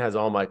 Damon has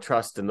all my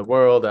trust in the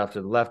world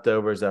after The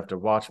Leftovers, after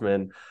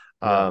Watchmen.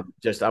 I'm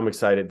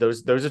excited.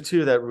 Those are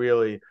 2 that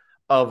really,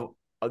 of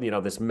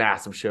this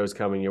massive shows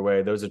coming your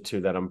way, those are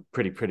 2 that I'm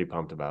pretty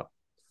pumped about.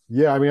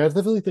 Yeah, I mean, I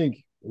definitely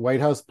think White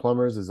House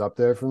Plumbers is up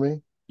there for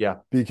me. Yeah.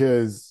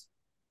 Because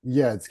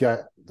it's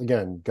got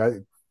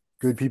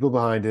good people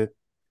behind it.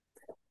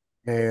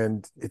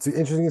 And it's an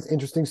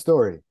interesting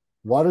story.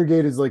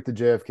 Watergate is like the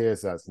JFK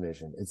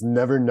assassination. It's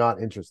never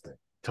not interesting.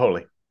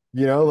 Totally.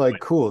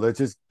 Cool. Let's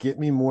just get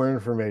me more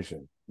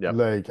information.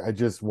 Like, I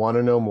just want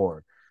to know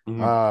more.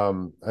 I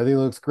think it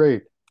looks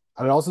great.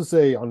 I'd also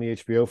say on the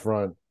HBO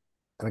front,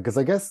 because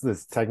I guess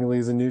this technically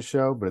is a new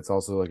show, but it's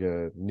also like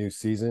a new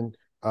season.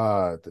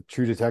 The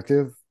True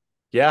Detective.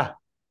 Yeah.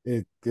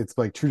 It's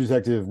like True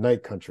Detective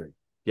Night Country.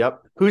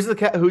 Yep. Who's in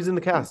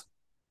the cast?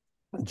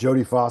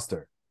 Jodie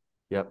Foster.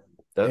 Yep.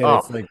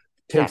 It's like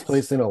takes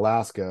place in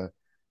Alaska,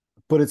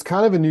 but it's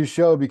kind of a new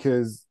show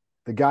because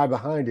the guy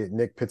behind it,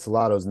 Nick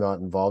Pizzolatto, is not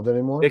involved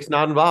anymore. Nick's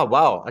not involved.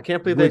 Wow. I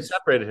can't believe they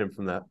separated him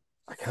from that.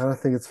 I kind of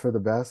think it's for the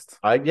best.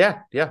 Yeah.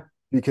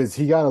 Because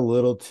he got a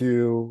little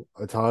too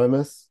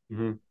autonomous.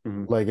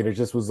 Like, and it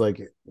just was like,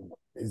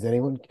 is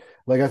anyone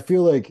like, I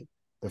feel like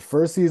the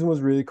first season was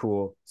really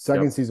cool.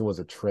 Second season was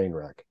a train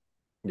wreck.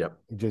 Yep.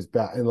 Just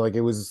bad. And like,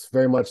 it was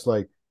very much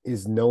like,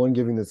 is no one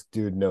giving this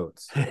dude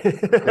notes?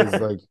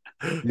 It's like,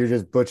 you're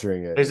just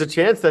butchering it. There's a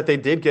chance that they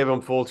did give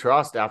him full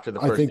trust after the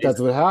first season. That's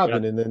what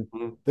happened. And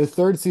then the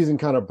third season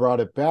kind of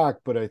brought it back,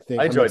 but I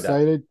think I'm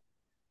excited.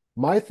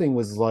 My thing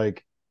was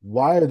like,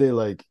 why are they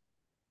like,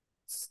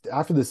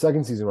 after the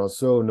second season, I was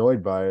so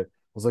annoyed by it.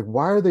 I was like,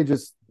 why are they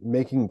just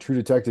making True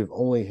Detective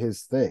only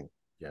his thing?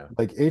 Yeah.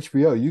 Like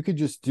HBO, you could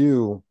just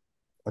do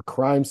a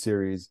crime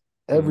series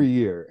every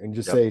year and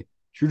just say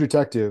True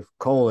Detective :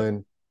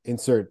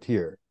 insert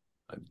here.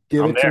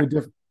 Give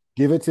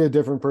it to a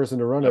different person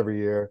to run every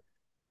year.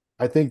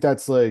 I think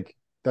that's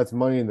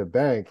money in the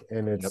bank,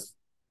 and it's.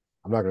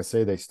 I'm not going to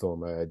say they stole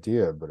my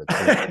idea, but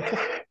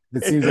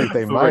it seems like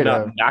they might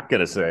have. Not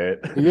going to say it.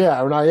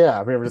 Yeah, we're not. Yeah,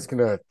 I mean, I'm just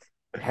going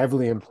to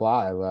heavily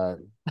imply that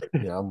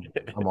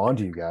I'm on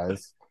to you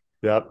guys.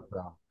 Yep.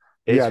 So,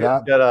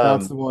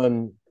 that's the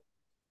one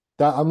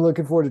that I'm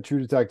looking forward to True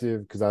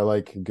Detective because I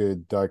like a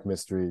good dark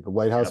mystery. But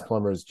White House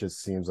Plumbers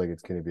just seems like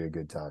it's going to be a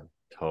good time.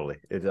 Totally.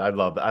 I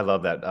love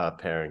that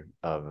pairing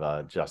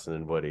of Justin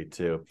and Woody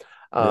too.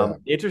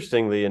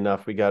 Interestingly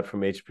enough, we got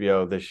from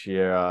HBO this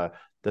year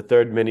the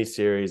third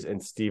miniseries in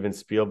Steven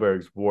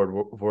Spielberg's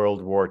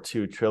World War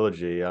II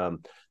trilogy,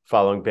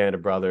 following Band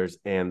of Brothers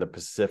and the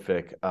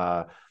Pacific.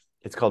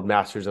 It's called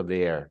Masters of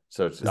the Air.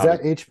 So is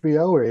that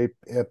HBO or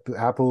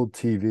Apple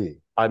TV?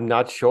 I'm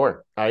not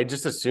sure. I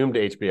just assumed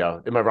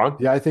HBO. Am I wrong?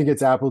 Yeah, I think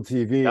it's Apple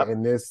TV. Yep.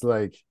 And this,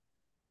 like,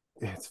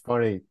 it's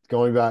funny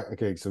going back.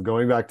 Okay, so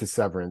going back to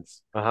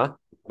Severance.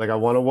 Like, I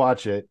want to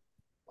watch it.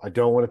 I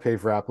don't want to pay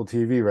for Apple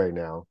TV right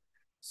now.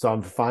 So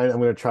I'm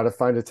going to try to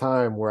find a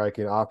time where I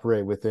can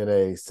operate within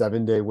a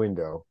 7-day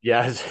window.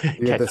 Yes. To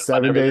get the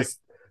 7 days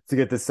to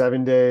get the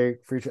 7-day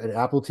free and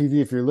Apple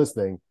TV. If you're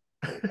listening,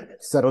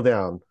 settle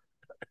down.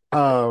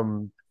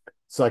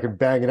 So I can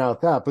bang it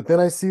out that. But then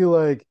I see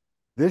like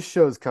this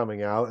show's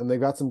coming out and they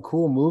got some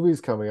cool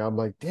movies coming out. I'm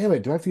like, damn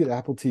it, do I have to get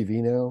Apple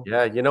TV now?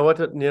 Yeah, you know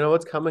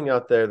what's coming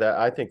out there that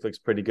I think looks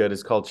pretty good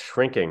is called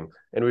Shrinking.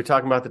 And we're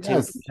talking about the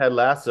team from Ted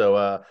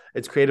Lasso.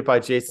 It's created by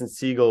Jason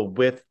Segel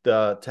with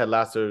Ted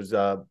Lasso's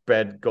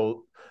Brett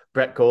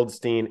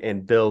Goldstein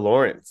and Bill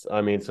Lawrence.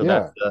 I mean, so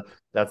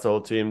that's the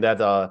whole team.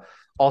 That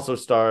also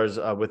stars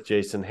with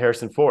Jason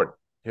Harrison Ford,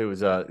 who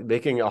is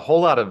making a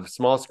whole lot of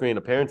small screen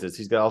appearances.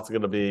 He's also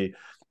going to be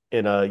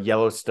in a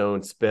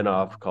Yellowstone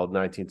spinoff called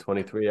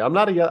 1923. I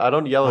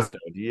don't Yellowstone.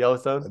 Do you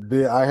Yellowstone?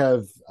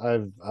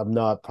 I'm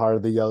not part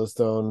of the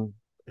Yellowstone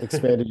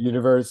expanded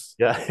universe.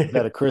 Yeah.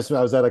 At a Christmas,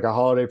 I was at like a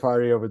holiday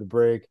party over the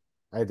break.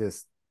 I had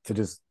to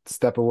just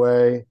step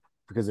away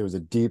because there was a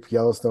deep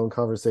Yellowstone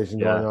conversation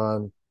going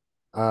on.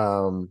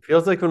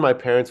 Feels like when my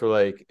parents were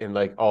like in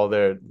like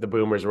the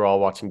boomers were all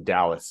watching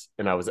Dallas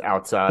and I was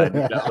outside.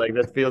 Like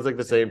that feels like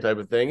the same type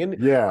of thing.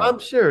 And I'm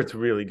sure it's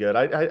really good.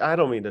 I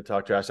don't mean to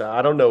talk trash.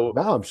 I don't know.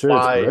 No, I'm sure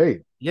it's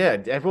great. Yeah,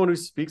 everyone who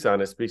speaks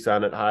on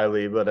it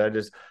highly, but I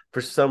just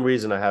for some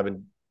reason I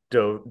haven't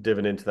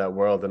diving into that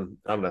world, and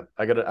I don't know.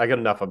 I got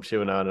enough I'm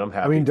chewing on, and I'm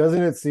happy. I mean,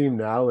 doesn't it seem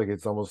now like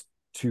it's almost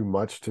too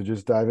much to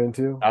just dive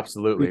into?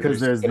 Absolutely, because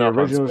there's the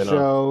original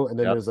show, and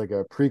then there's like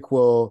a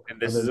prequel. And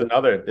this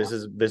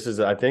is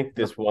I think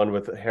this one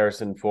with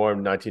Harrison Ford,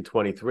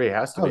 1923,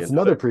 has to be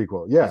another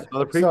prequel. Yeah,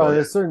 another prequel. So at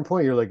a certain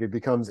point, you're like, it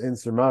becomes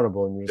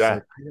insurmountable, and you're just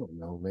like, I don't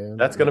know, man.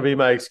 That's gonna be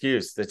my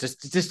excuse. It's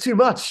just too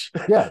much.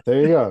 Yeah,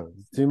 there you go.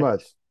 It's too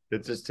much.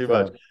 It's just too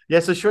much.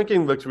 Yeah, so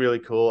Shrinking looks really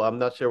cool. I'm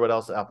not sure what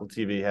else Apple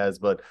TV has,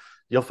 but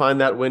you'll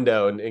find that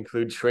window and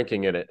include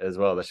Shrinking in it as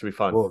well. That should be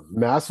fun. Well,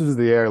 Masters of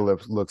the Air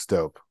looks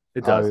dope.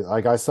 It does.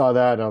 I saw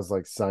that and I was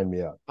like, sign me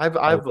up. I've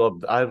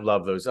loved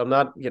those. I'm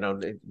not,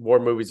 war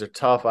movies are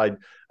tough. I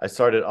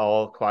started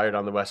All Quiet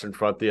on the Western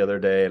Front the other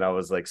day and I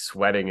was like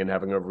sweating and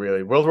having a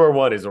really World War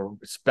I is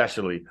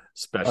especially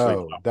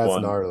tough that's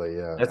one. Gnarly.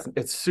 Yeah,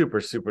 it's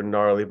super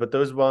gnarly. But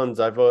those ones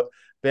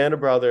Band of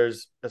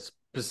Brothers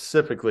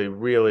specifically,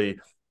 really,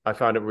 I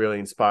found it really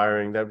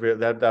inspiring.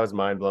 That was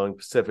mind blowing.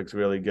 Pacific's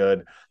really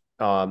good.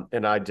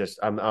 And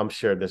I'm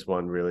sure this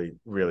one really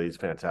is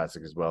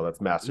fantastic as well. That's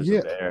Masters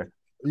of the Air.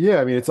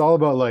 Yeah, I mean, it's all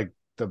about like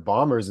the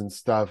bombers and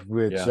stuff,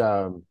 which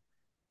I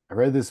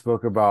read this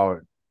book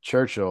about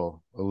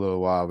Churchill a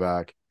little while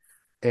back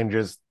and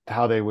just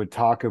how they would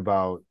talk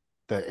about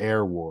the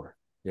air war.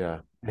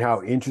 Yeah. And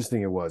how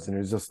interesting it was. And it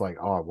was just like,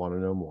 oh, I want to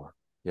know more.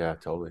 Yeah,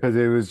 totally. Because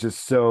it was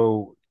just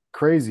so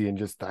crazy and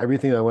just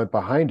everything that went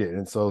behind it.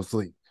 And so it's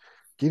like,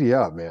 giddy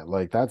up, man.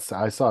 Like I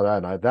saw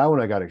that and that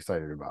one I got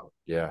excited about.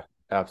 Yeah,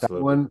 absolutely.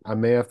 That one, I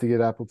may have to get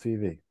Apple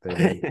TV.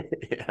 They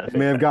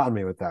may have gotten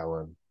me with that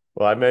one.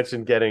 Well, I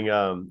mentioned getting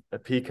a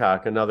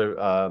Peacock.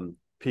 Another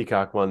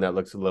Peacock one that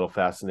looks a little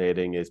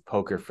fascinating is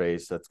Poker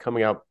Face. That's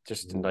coming out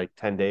just in like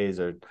 10 days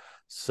or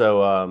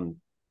so.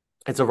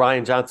 It's a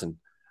Rian Johnson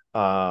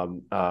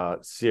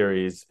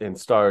series and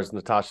stars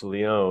Natasha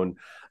Lyonne.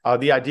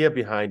 The idea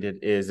behind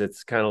it is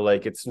it's kind of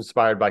like it's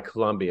inspired by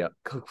Columbia.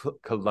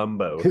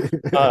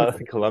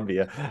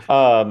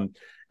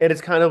 And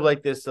it's kind of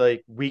like this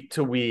like week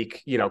to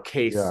week,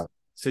 case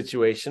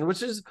situation,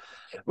 which is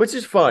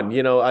fun.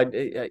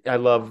 I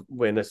love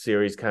when a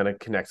series kind of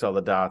connects all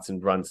the dots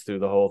and runs through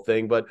the whole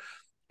thing. But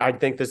I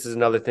think this is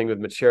another thing with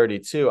maturity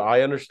too.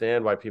 I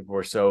understand why people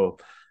were so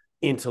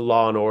into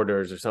Law and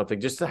Orders or something,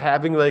 just to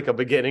having like a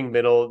beginning,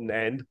 middle, and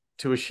end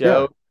to a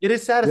show. It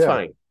is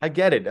satisfying. I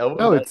get it.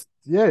 No,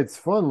 it's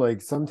fun.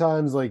 Like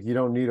sometimes like you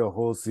don't need a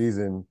whole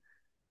season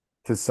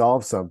to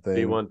solve something.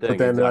 Be one thing, but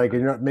then like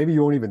maybe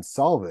you won't even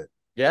solve it.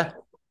 Yeah.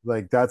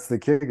 Like that's the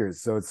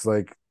kickers. So it's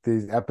like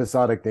the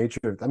episodic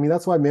nature. I mean,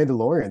 that's why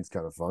Mandalorian's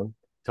kind of fun.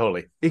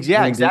 Totally.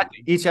 Yeah,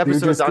 exactly. Each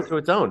episode is onto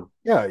its own.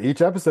 Yeah,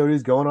 each episode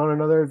he's going on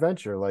another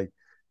adventure. Like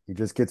he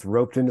just gets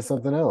roped into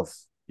something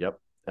else. Yep,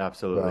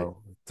 absolutely. So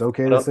it's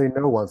okay to say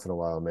no once in a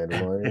while,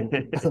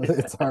 Mandalorian.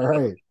 It's all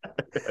right.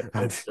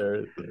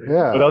 Sure.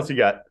 Yeah. What else you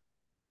got?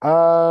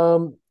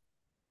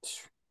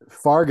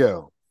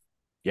 Fargo.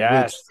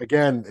 Yes. Which,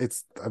 again,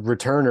 it's a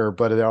returner,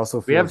 but it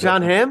also feels we have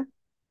John Hamm.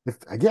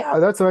 Yeah,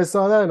 that's what I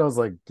saw that and I was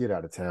like, get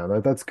out of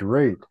town. That's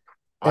great.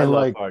 I And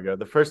love like, Fargo.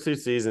 The first 2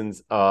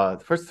 seasons,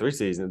 the first 3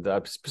 seasons,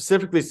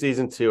 specifically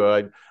season 2.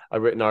 I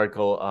wrote an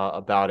article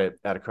about it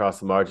at Across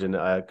the Margin,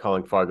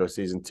 calling Fargo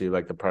season 2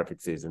 like the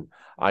perfect season.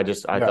 I yeah,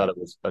 thought it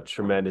was a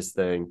tremendous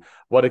thing.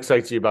 What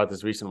excites you about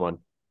this recent one?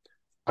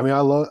 I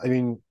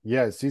mean,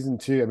 yeah, season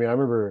 2. I mean, I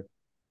remember,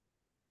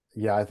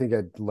 yeah, I think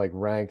I'd like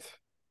ranked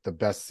the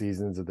best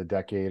seasons of the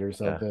decade or Yeah,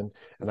 something,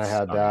 and I it's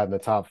had that stunning. in the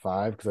top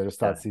 5 because I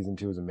just Yeah, thought season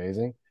 2 was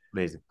amazing.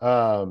 amazing.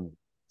 Um,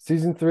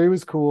 Season 3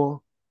 was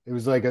cool. It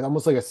was like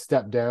almost like a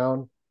step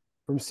down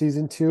from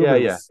season 2, Yeah, but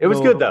it yeah. was It was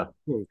good still though.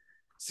 cool.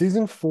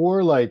 Season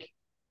 4, like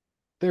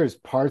there's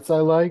parts I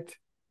liked.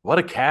 What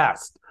a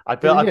cast! I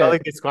felt Yeah,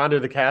 like they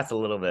squandered the cast a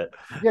little bit.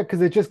 yeah,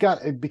 because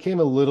it became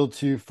a little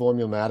too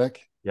formulaic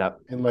Yep,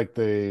 in like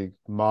the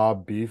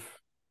mob beef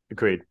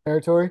agreed.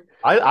 territory.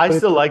 I But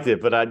still liked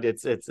it, but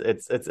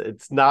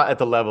it's not at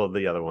the level of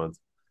the other ones.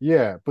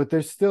 yeah, but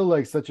there's still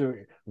like such a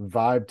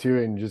vibe to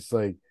it, and just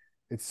like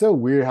it's so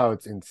weird how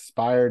it's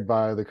inspired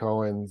by the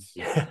Coens,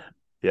 Yeah,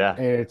 yeah.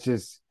 and it's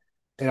just,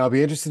 and I'll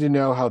be interested to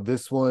know how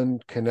this one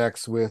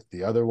connects with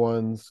the other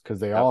ones because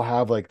they Yep. all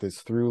have like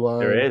this through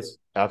There line is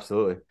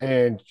absolutely.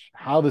 and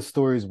how the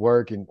stories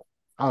work. And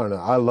I don't know,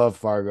 I love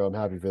Fargo. I'm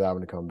happy for that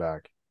one to come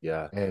back,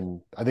 Yeah.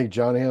 and I think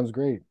John Hamm's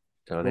great.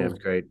 John Hamm's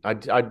great.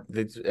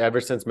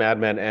 Ever since Mad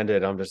Men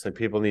ended, I'm just like,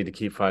 people need to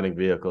keep finding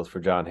vehicles for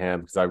John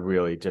Hamm because I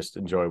really just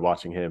enjoy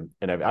watching him.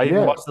 And I even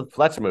Yeah. watched the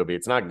Fletcher movie.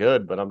 It's not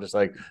good, but I'm just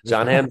like,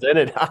 John Hamm's in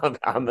it.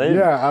 I'm in.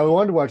 Yeah, I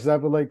wanted to watch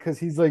that, but like, because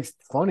he's like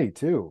funny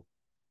too.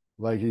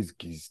 Like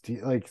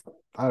like,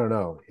 I don't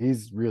know,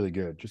 he's really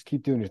good. Just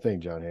keep doing your thing,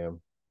 John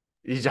Hamm.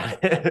 His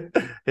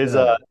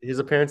Yeah. his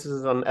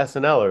appearances on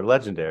SNL are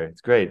legendary.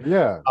 It's great.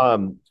 Yeah.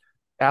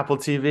 Apple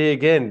TV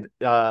again.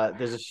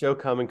 There's a show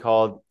coming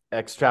called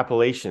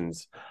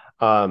Extrapolations.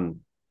 And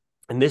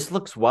this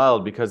looks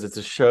wild because it's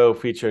a show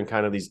featuring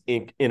kind of these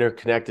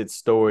interconnected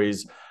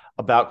stories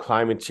about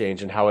climate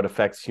change and how it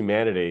affects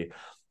humanity.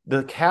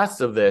 The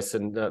cast of this,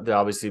 and they'll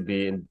obviously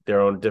be in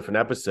their own different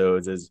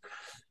episodes, is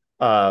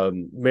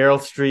Meryl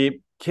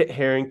Streep, Kit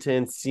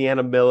Harington,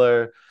 Sienna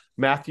Miller,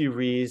 Matthew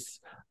Rhys,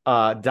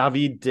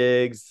 David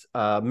Diggs,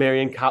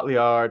 Marion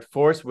Cotillard,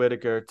 Forrest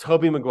Whitaker,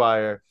 Tobey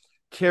Maguire,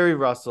 Kerry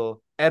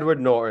Russell,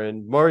 Edward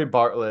Norton, Murray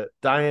Bartlett,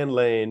 Diane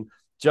Lane,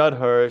 Judd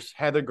Hirsch,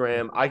 Heather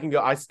Graham.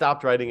 I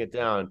stopped writing it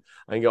down.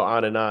 I can go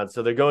on and on.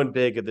 So they're going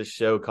big at this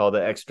show called The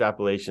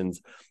Extrapolations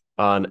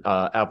on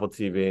Apple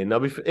TV. And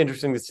that'll be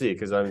interesting to see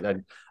because I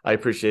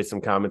appreciate some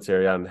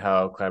commentary on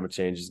how climate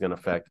change is going to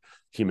affect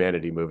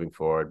humanity moving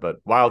forward. But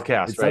wild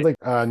cast, It right?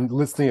 sounds like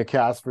listing a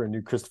cast for a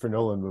new Christopher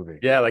Nolan movie.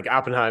 Yeah, like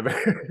Oppenheimer.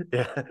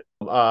 Yeah.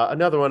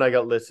 Another one I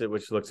got listed,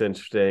 which looks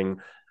interesting.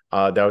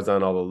 That was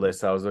on all the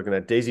lists. I was looking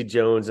at Daisy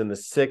Jones and the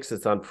Six.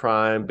 It's on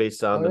Prime,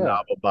 based on the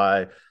novel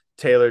by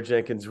Taylor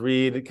Jenkins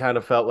Reid. It kind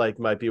of felt like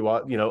might be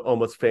what,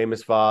 almost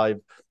Famous Five.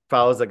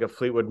 Follows like a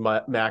Fleetwood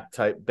Mac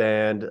type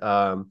band.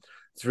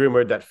 It's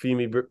rumored that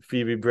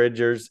Phoebe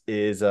Bridgers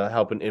is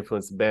helping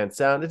influence the band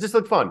sound. It just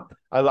looked fun.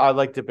 I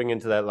like dipping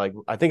into that. Like,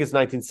 I think it's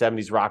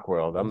 1970s rock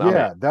world.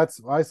 That's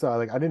what I saw.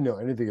 Like, I didn't know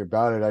anything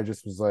about it. I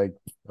just was like,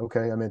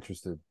 okay, I'm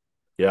interested.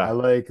 Yeah. I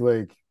like,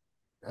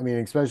 I mean,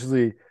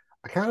 especially,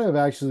 I'm kind of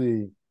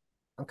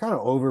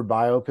over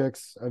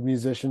biopics of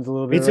musicians a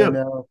little bit right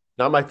now.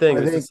 Not my thing.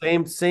 It's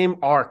the same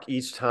arc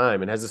each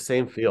time and has the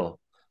same feel.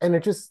 And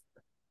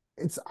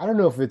I don't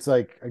know if it's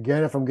like,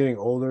 again, if I'm getting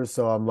older,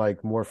 so I'm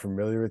like more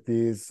familiar with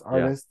these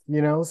artists,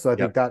 So I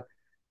think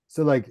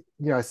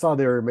I saw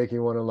they were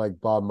making one on like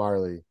Bob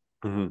Marley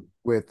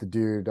with the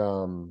dude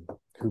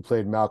who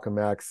played Malcolm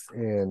X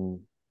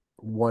in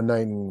One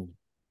Night in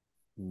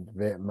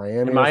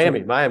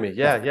Miami. Miami.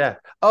 Yeah.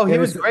 Oh, he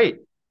was great.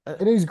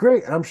 And he's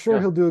great. And I'm sure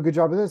he'll do a good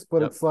job of this,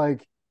 but it's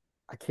like,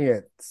 I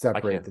can't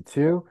separate the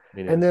two.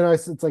 And then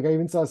it's like, I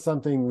even saw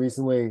something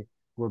recently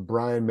where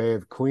Brian May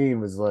of Queen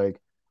was like,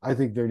 I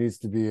think there needs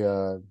to be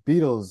a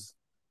Beatles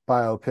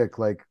biopic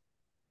like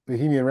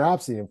Bohemian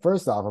Rhapsody. And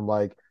first off, I'm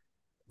like,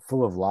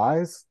 full of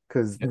lies,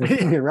 because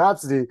Bohemian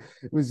Rhapsody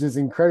was just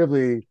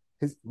incredibly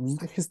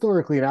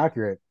historically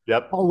inaccurate.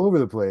 All over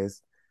the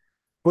place.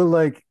 But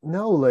like,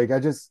 no, like I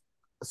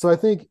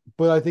think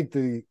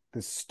the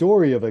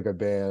story of like a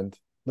band,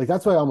 like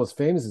that's why Almost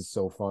Famous is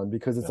so fun,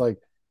 because it's like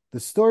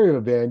the story of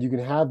a band, you can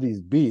have these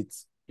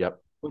beats.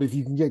 But if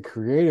you can get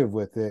creative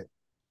with it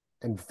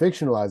and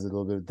fictionalize it a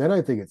little bit, then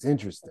I think it's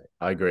interesting.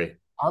 I agree.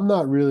 I'm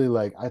not really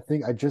like,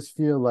 I just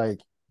feel like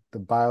the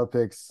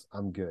biopics,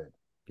 I'm good.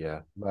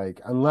 Yeah.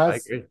 Like,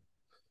 unless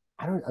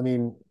I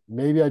mean,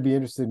 maybe I'd be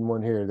interested in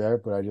one here or there,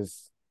 but I can't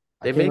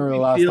remember the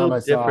last time I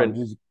saw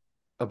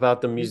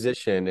about the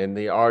musician and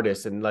the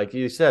artist. And like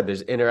you said,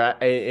 there's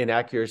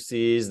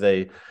inaccuracies.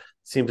 They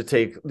seem to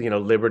take,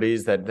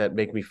 liberties that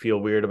make me feel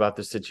weird about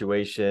the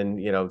situation.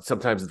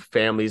 Sometimes the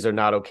families are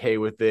not okay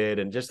with it.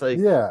 And just like,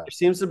 there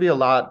seems to be a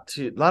lot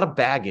of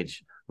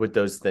baggage with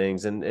those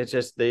things. And it's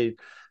just, they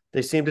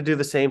seem to do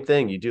the same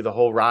thing. You do the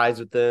whole rise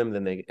with them,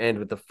 then they end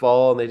with the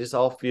fall, and they just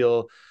all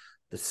feel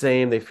the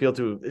same. They feel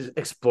too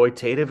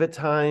exploitative at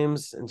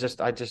times. And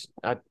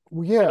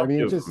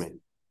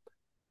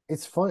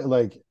it's funny.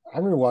 Like, I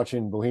remember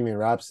watching Bohemian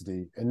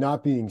Rhapsody and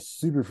not being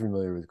super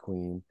familiar with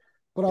Queen,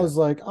 but I Yeah. was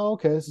like, oh,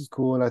 okay, this is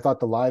cool. And I thought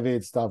the Live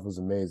Aid stuff was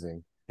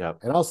amazing. Yeah.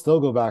 And I'll still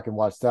go back and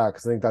watch that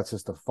because I think that's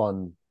just a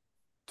fun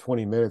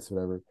 20 minutes,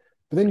 whatever.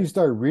 But then you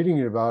start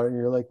reading about it and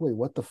you're like, wait,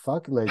 what the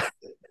fuck? Like,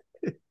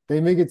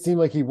 they make it seem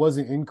like he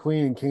wasn't in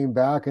Queen and came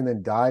back and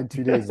then died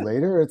 2 days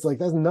later. It's like,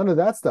 none of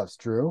that stuff's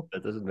true.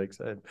 That doesn't make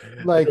sense.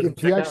 Like,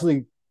 if you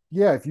actually,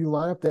 if you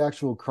line up the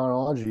actual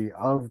chronology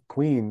of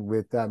Queen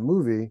with that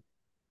movie,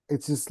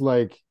 it's just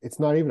like, it's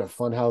not even a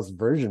Funhouse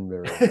version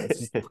there.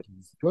 It's just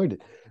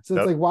disjointed. So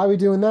it's like, why are we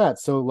doing that?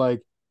 So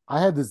like, I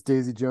had this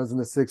Daisy Jones and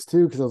the Six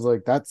too, because I was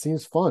like, that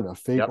seems fun. A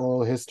fake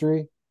oral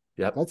history.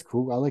 Yep. That's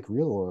cool. I like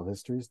real oral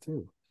histories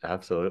too.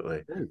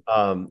 Absolutely. Great.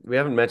 We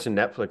haven't mentioned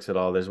Netflix at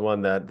all. There's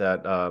one that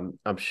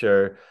I'm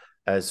sure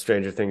as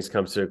Stranger Things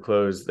comes to a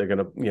close, they're going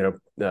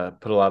to,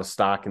 put a lot of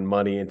stock and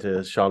money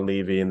into Sean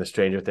Levy and the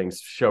Stranger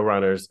Things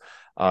showrunners,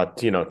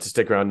 to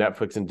stick around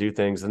Netflix and do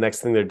things. The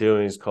next thing they're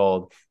doing is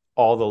called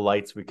All the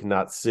Lights We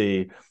Cannot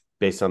See,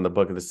 based on the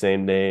book of the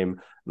same name.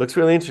 Looks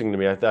really interesting to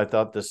me. I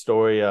thought the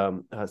story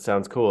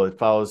sounds cool. It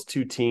follows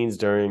two teens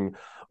during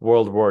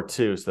World War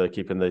II, so they're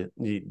keeping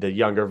the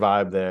younger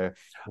vibe there.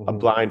 Mm-hmm. A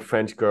blind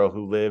French girl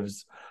who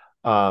lives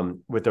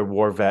with her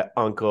war vet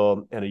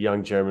uncle and a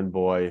young German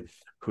boy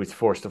who's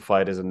forced to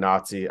fight as a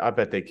Nazi. I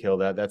bet they kill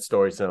that. That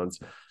story sounds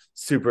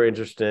super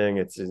interesting.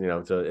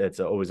 It's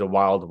always a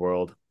wild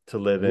world to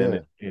live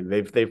in. And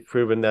they've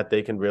proven that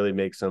they can really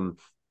make some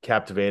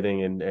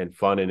captivating and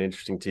fun and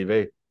interesting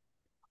TV.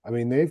 I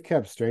mean, they've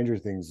kept Stranger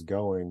Things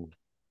going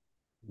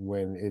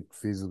when it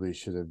feasibly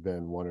should have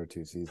been 1 or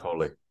 2 seasons.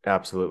 Totally.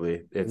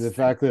 Absolutely. It's the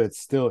fact that it's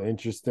still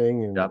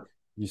interesting and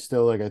you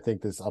still I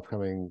think this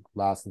upcoming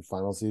last and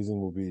final season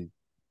will be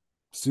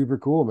super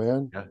cool,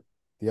 man. Yeah.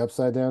 The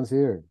Upside Down's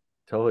here.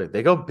 Totally.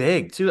 They go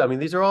big too. I mean,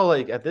 these are all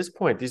like, at this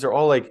point, these are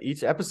all like,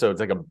 each episode's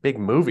like a big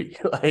movie.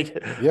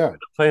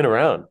 Playing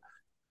around.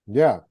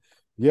 Yeah.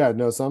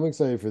 No, so I'm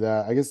excited for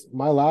that. I guess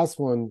my last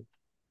one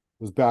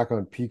was back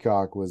on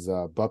Peacock was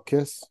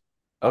Bupkis.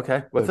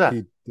 Okay. What's that?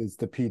 It's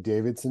the Pete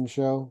Davidson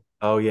show.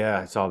 Oh yeah,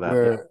 I saw that.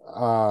 Where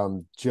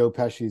Joe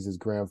Pesci's his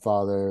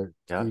grandfather,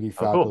 Edie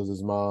Falco's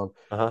his mom.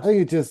 I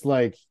think it's just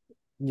like,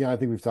 I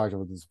think we've talked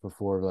about this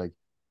before. Like,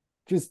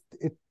 just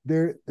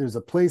there's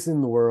a place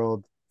in the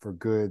world for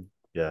good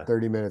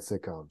 30-minute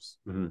sitcoms.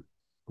 Mm-hmm.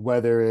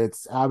 Whether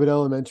it's Abbott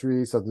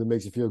Elementary, something that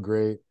makes you feel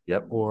great,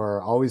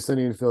 or Always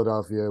Sunny in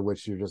Philadelphia,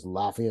 which you're just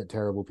laughing at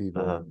terrible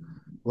people.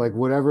 Like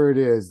whatever it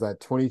is, that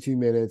 22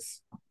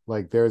 minutes,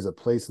 like there's a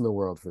place in the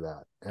world for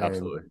that. And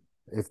absolutely.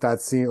 If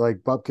that scene, like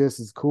Bupkis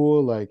is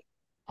cool, like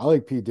I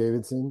like Pete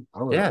Davidson. I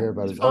don't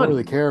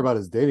really care about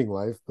his dating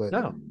life, but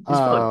he's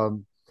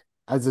fun.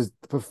 As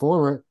a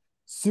performer,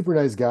 super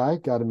nice guy.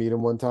 Got to meet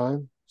him one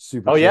time.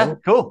 Super. Oh chill. Yeah,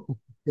 cool.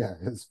 Yeah,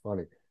 it's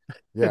funny.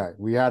 Yeah,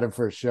 we had him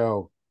for a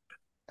show,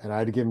 and I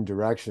had to give him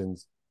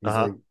directions. He's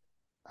like,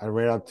 I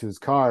ran up to his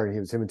car, and he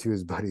was him and two of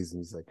his buddies,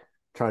 and he's like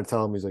trying to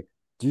tell him, he's like,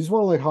 do you just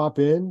want to like hop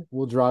in?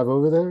 We'll drive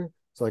over there.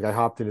 So like I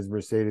hopped in his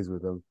Mercedes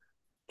with him.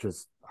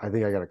 I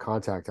think I got a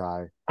contact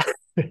eye.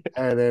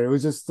 And then it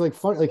was just like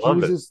fun. Like he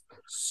was just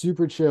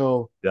super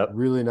chill,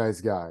 really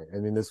nice guy. I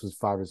mean, this was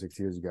 5 or 6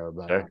 years ago,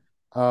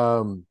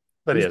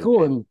 but it's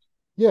cool. And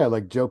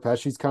like Joe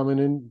Pesci's coming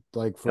in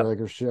like for like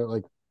a show.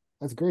 Like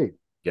that's great.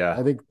 Yeah,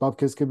 I think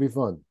Bupkis could be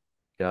fun.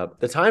 Yeah,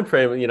 the time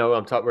frame.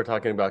 We're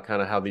talking about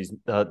kind of how these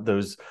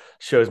those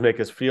shows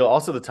make us feel.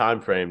 Also, the time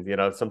frame.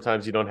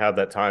 Sometimes you don't have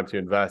that time to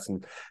invest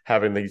in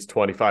having these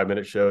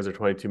 25-minute shows or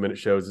 22-minute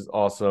shows is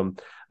awesome.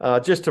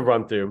 Just to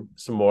run through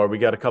some more, we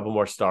got a couple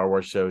more Star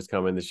Wars shows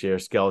coming this year.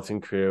 Skeleton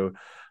Crew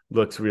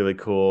looks really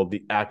cool.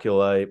 The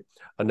Acolyte,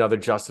 another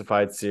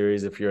Justified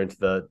series. If you're into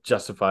the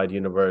Justified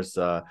universe,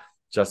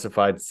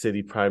 Justified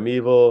City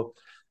Primeval.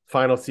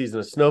 Final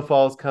season of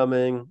Snowfall is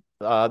coming.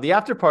 The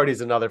After Party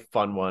is another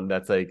fun one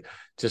that's like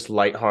just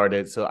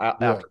lighthearted. So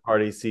After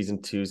Party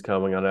season 2 is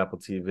coming on Apple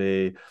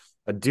TV.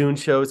 A Dune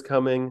show is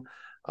coming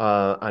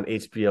on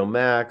HBO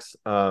Max.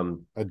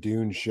 A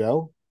Dune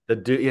show?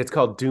 It's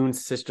called Dune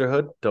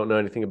Sisterhood. Don't know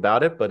anything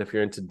about it, but if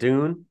you're into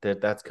Dune,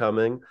 that's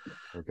coming.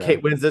 Okay.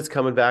 Kate Winslet's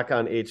coming back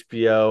on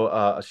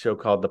HBO. A show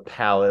called The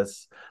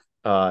Palace.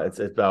 It's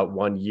about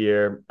 1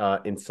 year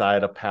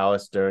inside a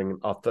palace during an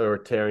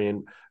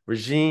authoritarian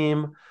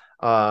regime.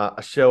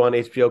 A show on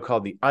HBO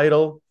called The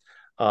Idol.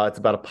 It's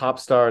about a pop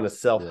star and a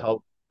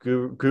self-help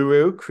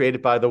guru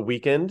created by The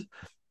Weeknd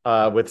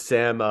with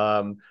Sam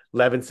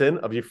Levinson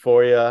of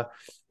Euphoria.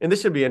 And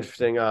this should be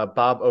interesting.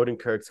 Bob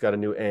Odenkirk's got a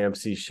new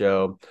AMC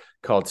show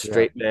called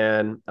Straight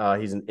Man.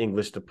 He's an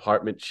English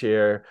department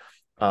chair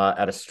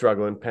at a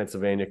struggling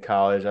Pennsylvania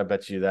college. I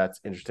bet you that's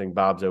interesting.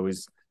 Bob's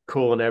always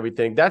cool and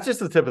everything. That's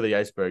just the tip of the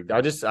iceberg. I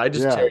just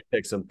cherry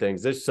pick some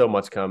things. There's so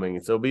much coming.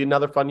 So it'll be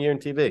another fun year in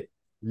TV.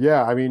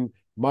 Yeah, I mean,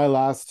 my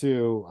last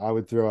two I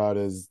would throw out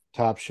as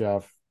Top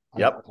Chef.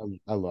 Yep.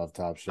 I love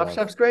Top Chef. Top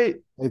Chef's great.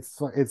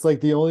 It's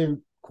like the only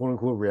quote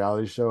unquote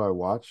reality show I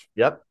watch.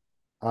 Yep.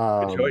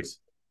 Good choice.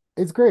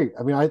 It's great.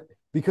 I mean,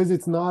 because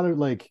it's not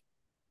like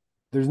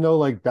there's no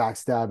like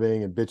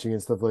backstabbing and bitching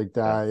and stuff like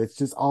that. Yeah. It's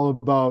just all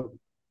about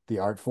the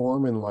art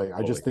form, and like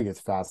I just think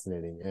it's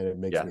fascinating, and it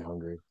makes me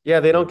hungry. Yeah,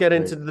 they don't get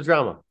into the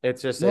drama.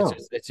 It's just No.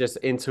 it's just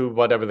into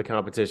whatever the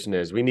competition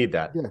is. We need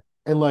that. Yeah,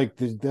 and like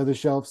the other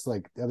chefs,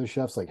 like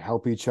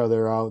help each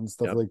other out and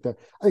stuff like that.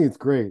 I think it's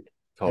great.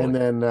 Totally. And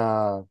then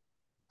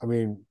I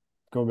mean,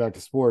 going back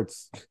to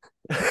sports,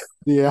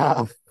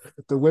 the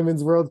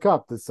Women's World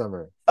Cup this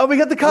summer. Oh, we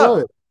got the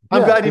cup.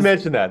 I'm glad you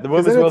mentioned that. The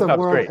Women's World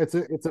Cup's great.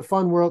 It's a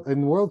fun world,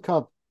 and World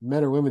Cup,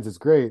 men or women's, is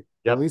great.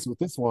 At least with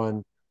this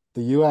one,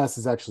 the U.S.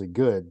 is actually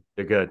good.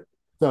 They're good.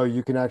 So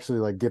you can actually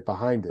like get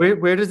behind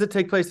it. Where does it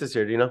take place this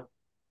year? Do you know?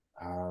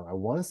 I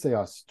want to say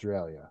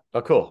Australia.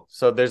 Oh, cool.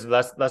 So there's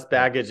less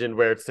baggage in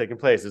where it's taking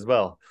place as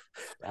well.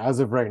 As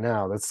of right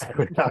now, that's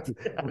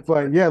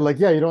but yeah, like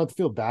you don't have to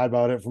feel bad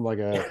about it from like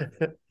a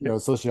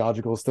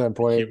sociological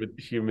standpoint,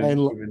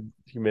 humanitarian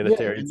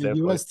standpoint. The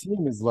U.S.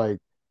 team is like,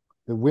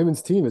 the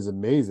women's team is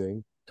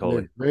amazing.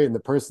 Totally great in the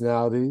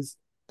personalities,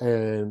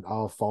 and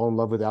I'll fall in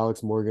love with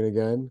Alex Morgan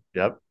again.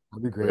 Yep,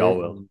 that'd be great. We all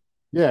will.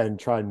 Yeah, and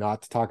try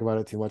not to talk about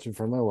it too much in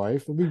front of my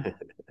wife. It'll be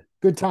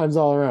good times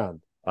all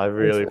around. I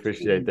really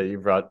appreciate that you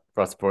brought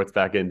sports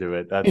back into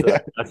it. That's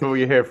what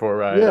we're here for,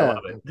 right? Yeah. I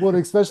love it. Well,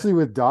 especially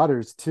with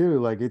daughters too.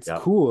 Like it's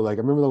cool. Like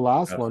I remember the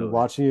last Absolutely. one,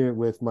 watching it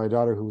with my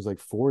daughter who was like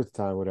 4 at the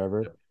time,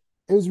 whatever.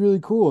 It was really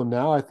cool.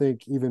 Now I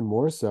think even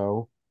more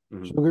so,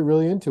 she'll get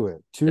really into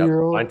it.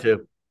 2-year-old, mine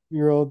too.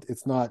 Year-old,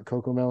 it's not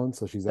Coco Melon,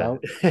 so she's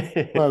out.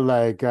 But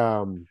like,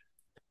 I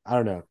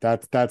don't know.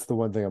 That's the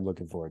one thing I'm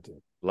looking forward to.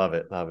 Love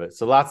it.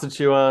 So lots to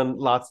chew on,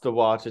 lots to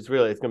watch. It's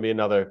going to be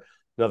another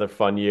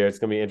fun year. It's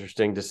going to be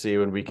interesting to see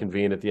when we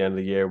convene at the end of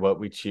the year what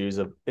we choose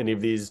of any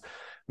of these,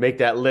 make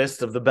that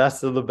list of the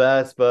best of the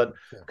best. But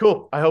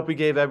cool. I hope we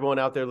gave everyone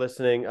out there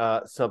listening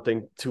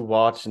something to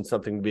watch and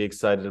something to be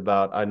excited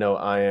about. I know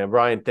I am.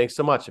 Ryan, thanks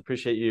so much.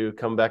 Appreciate you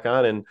coming back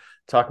on and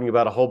talking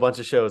about a whole bunch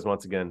of shows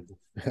once again.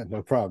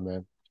 No problem,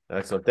 man.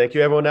 Excellent. Thank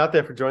you everyone out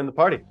there for joining the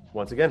party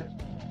once again.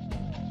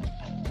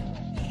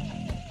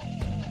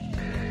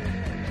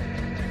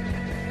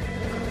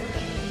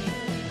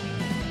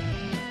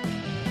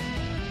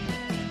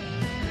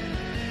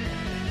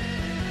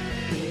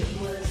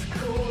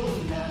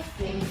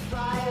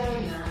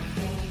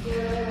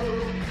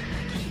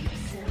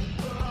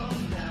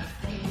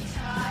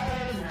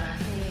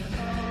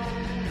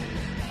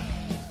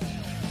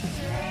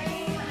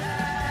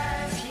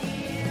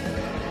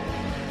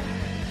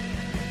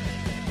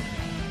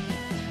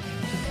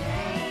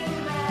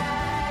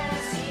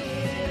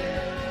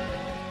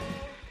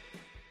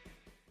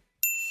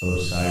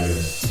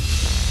 Osiris.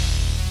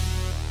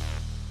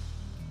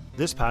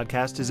 This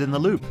podcast is In the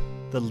Loop,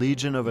 the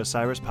Legion of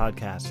Osiris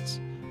podcasts.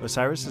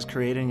 Osiris is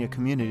creating a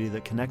community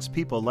that connects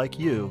people like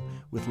you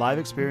with live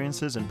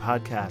experiences and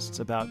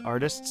podcasts about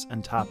artists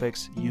and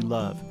topics you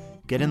love.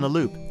 Get in the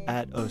loop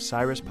at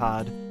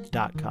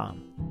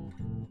osirispod.com.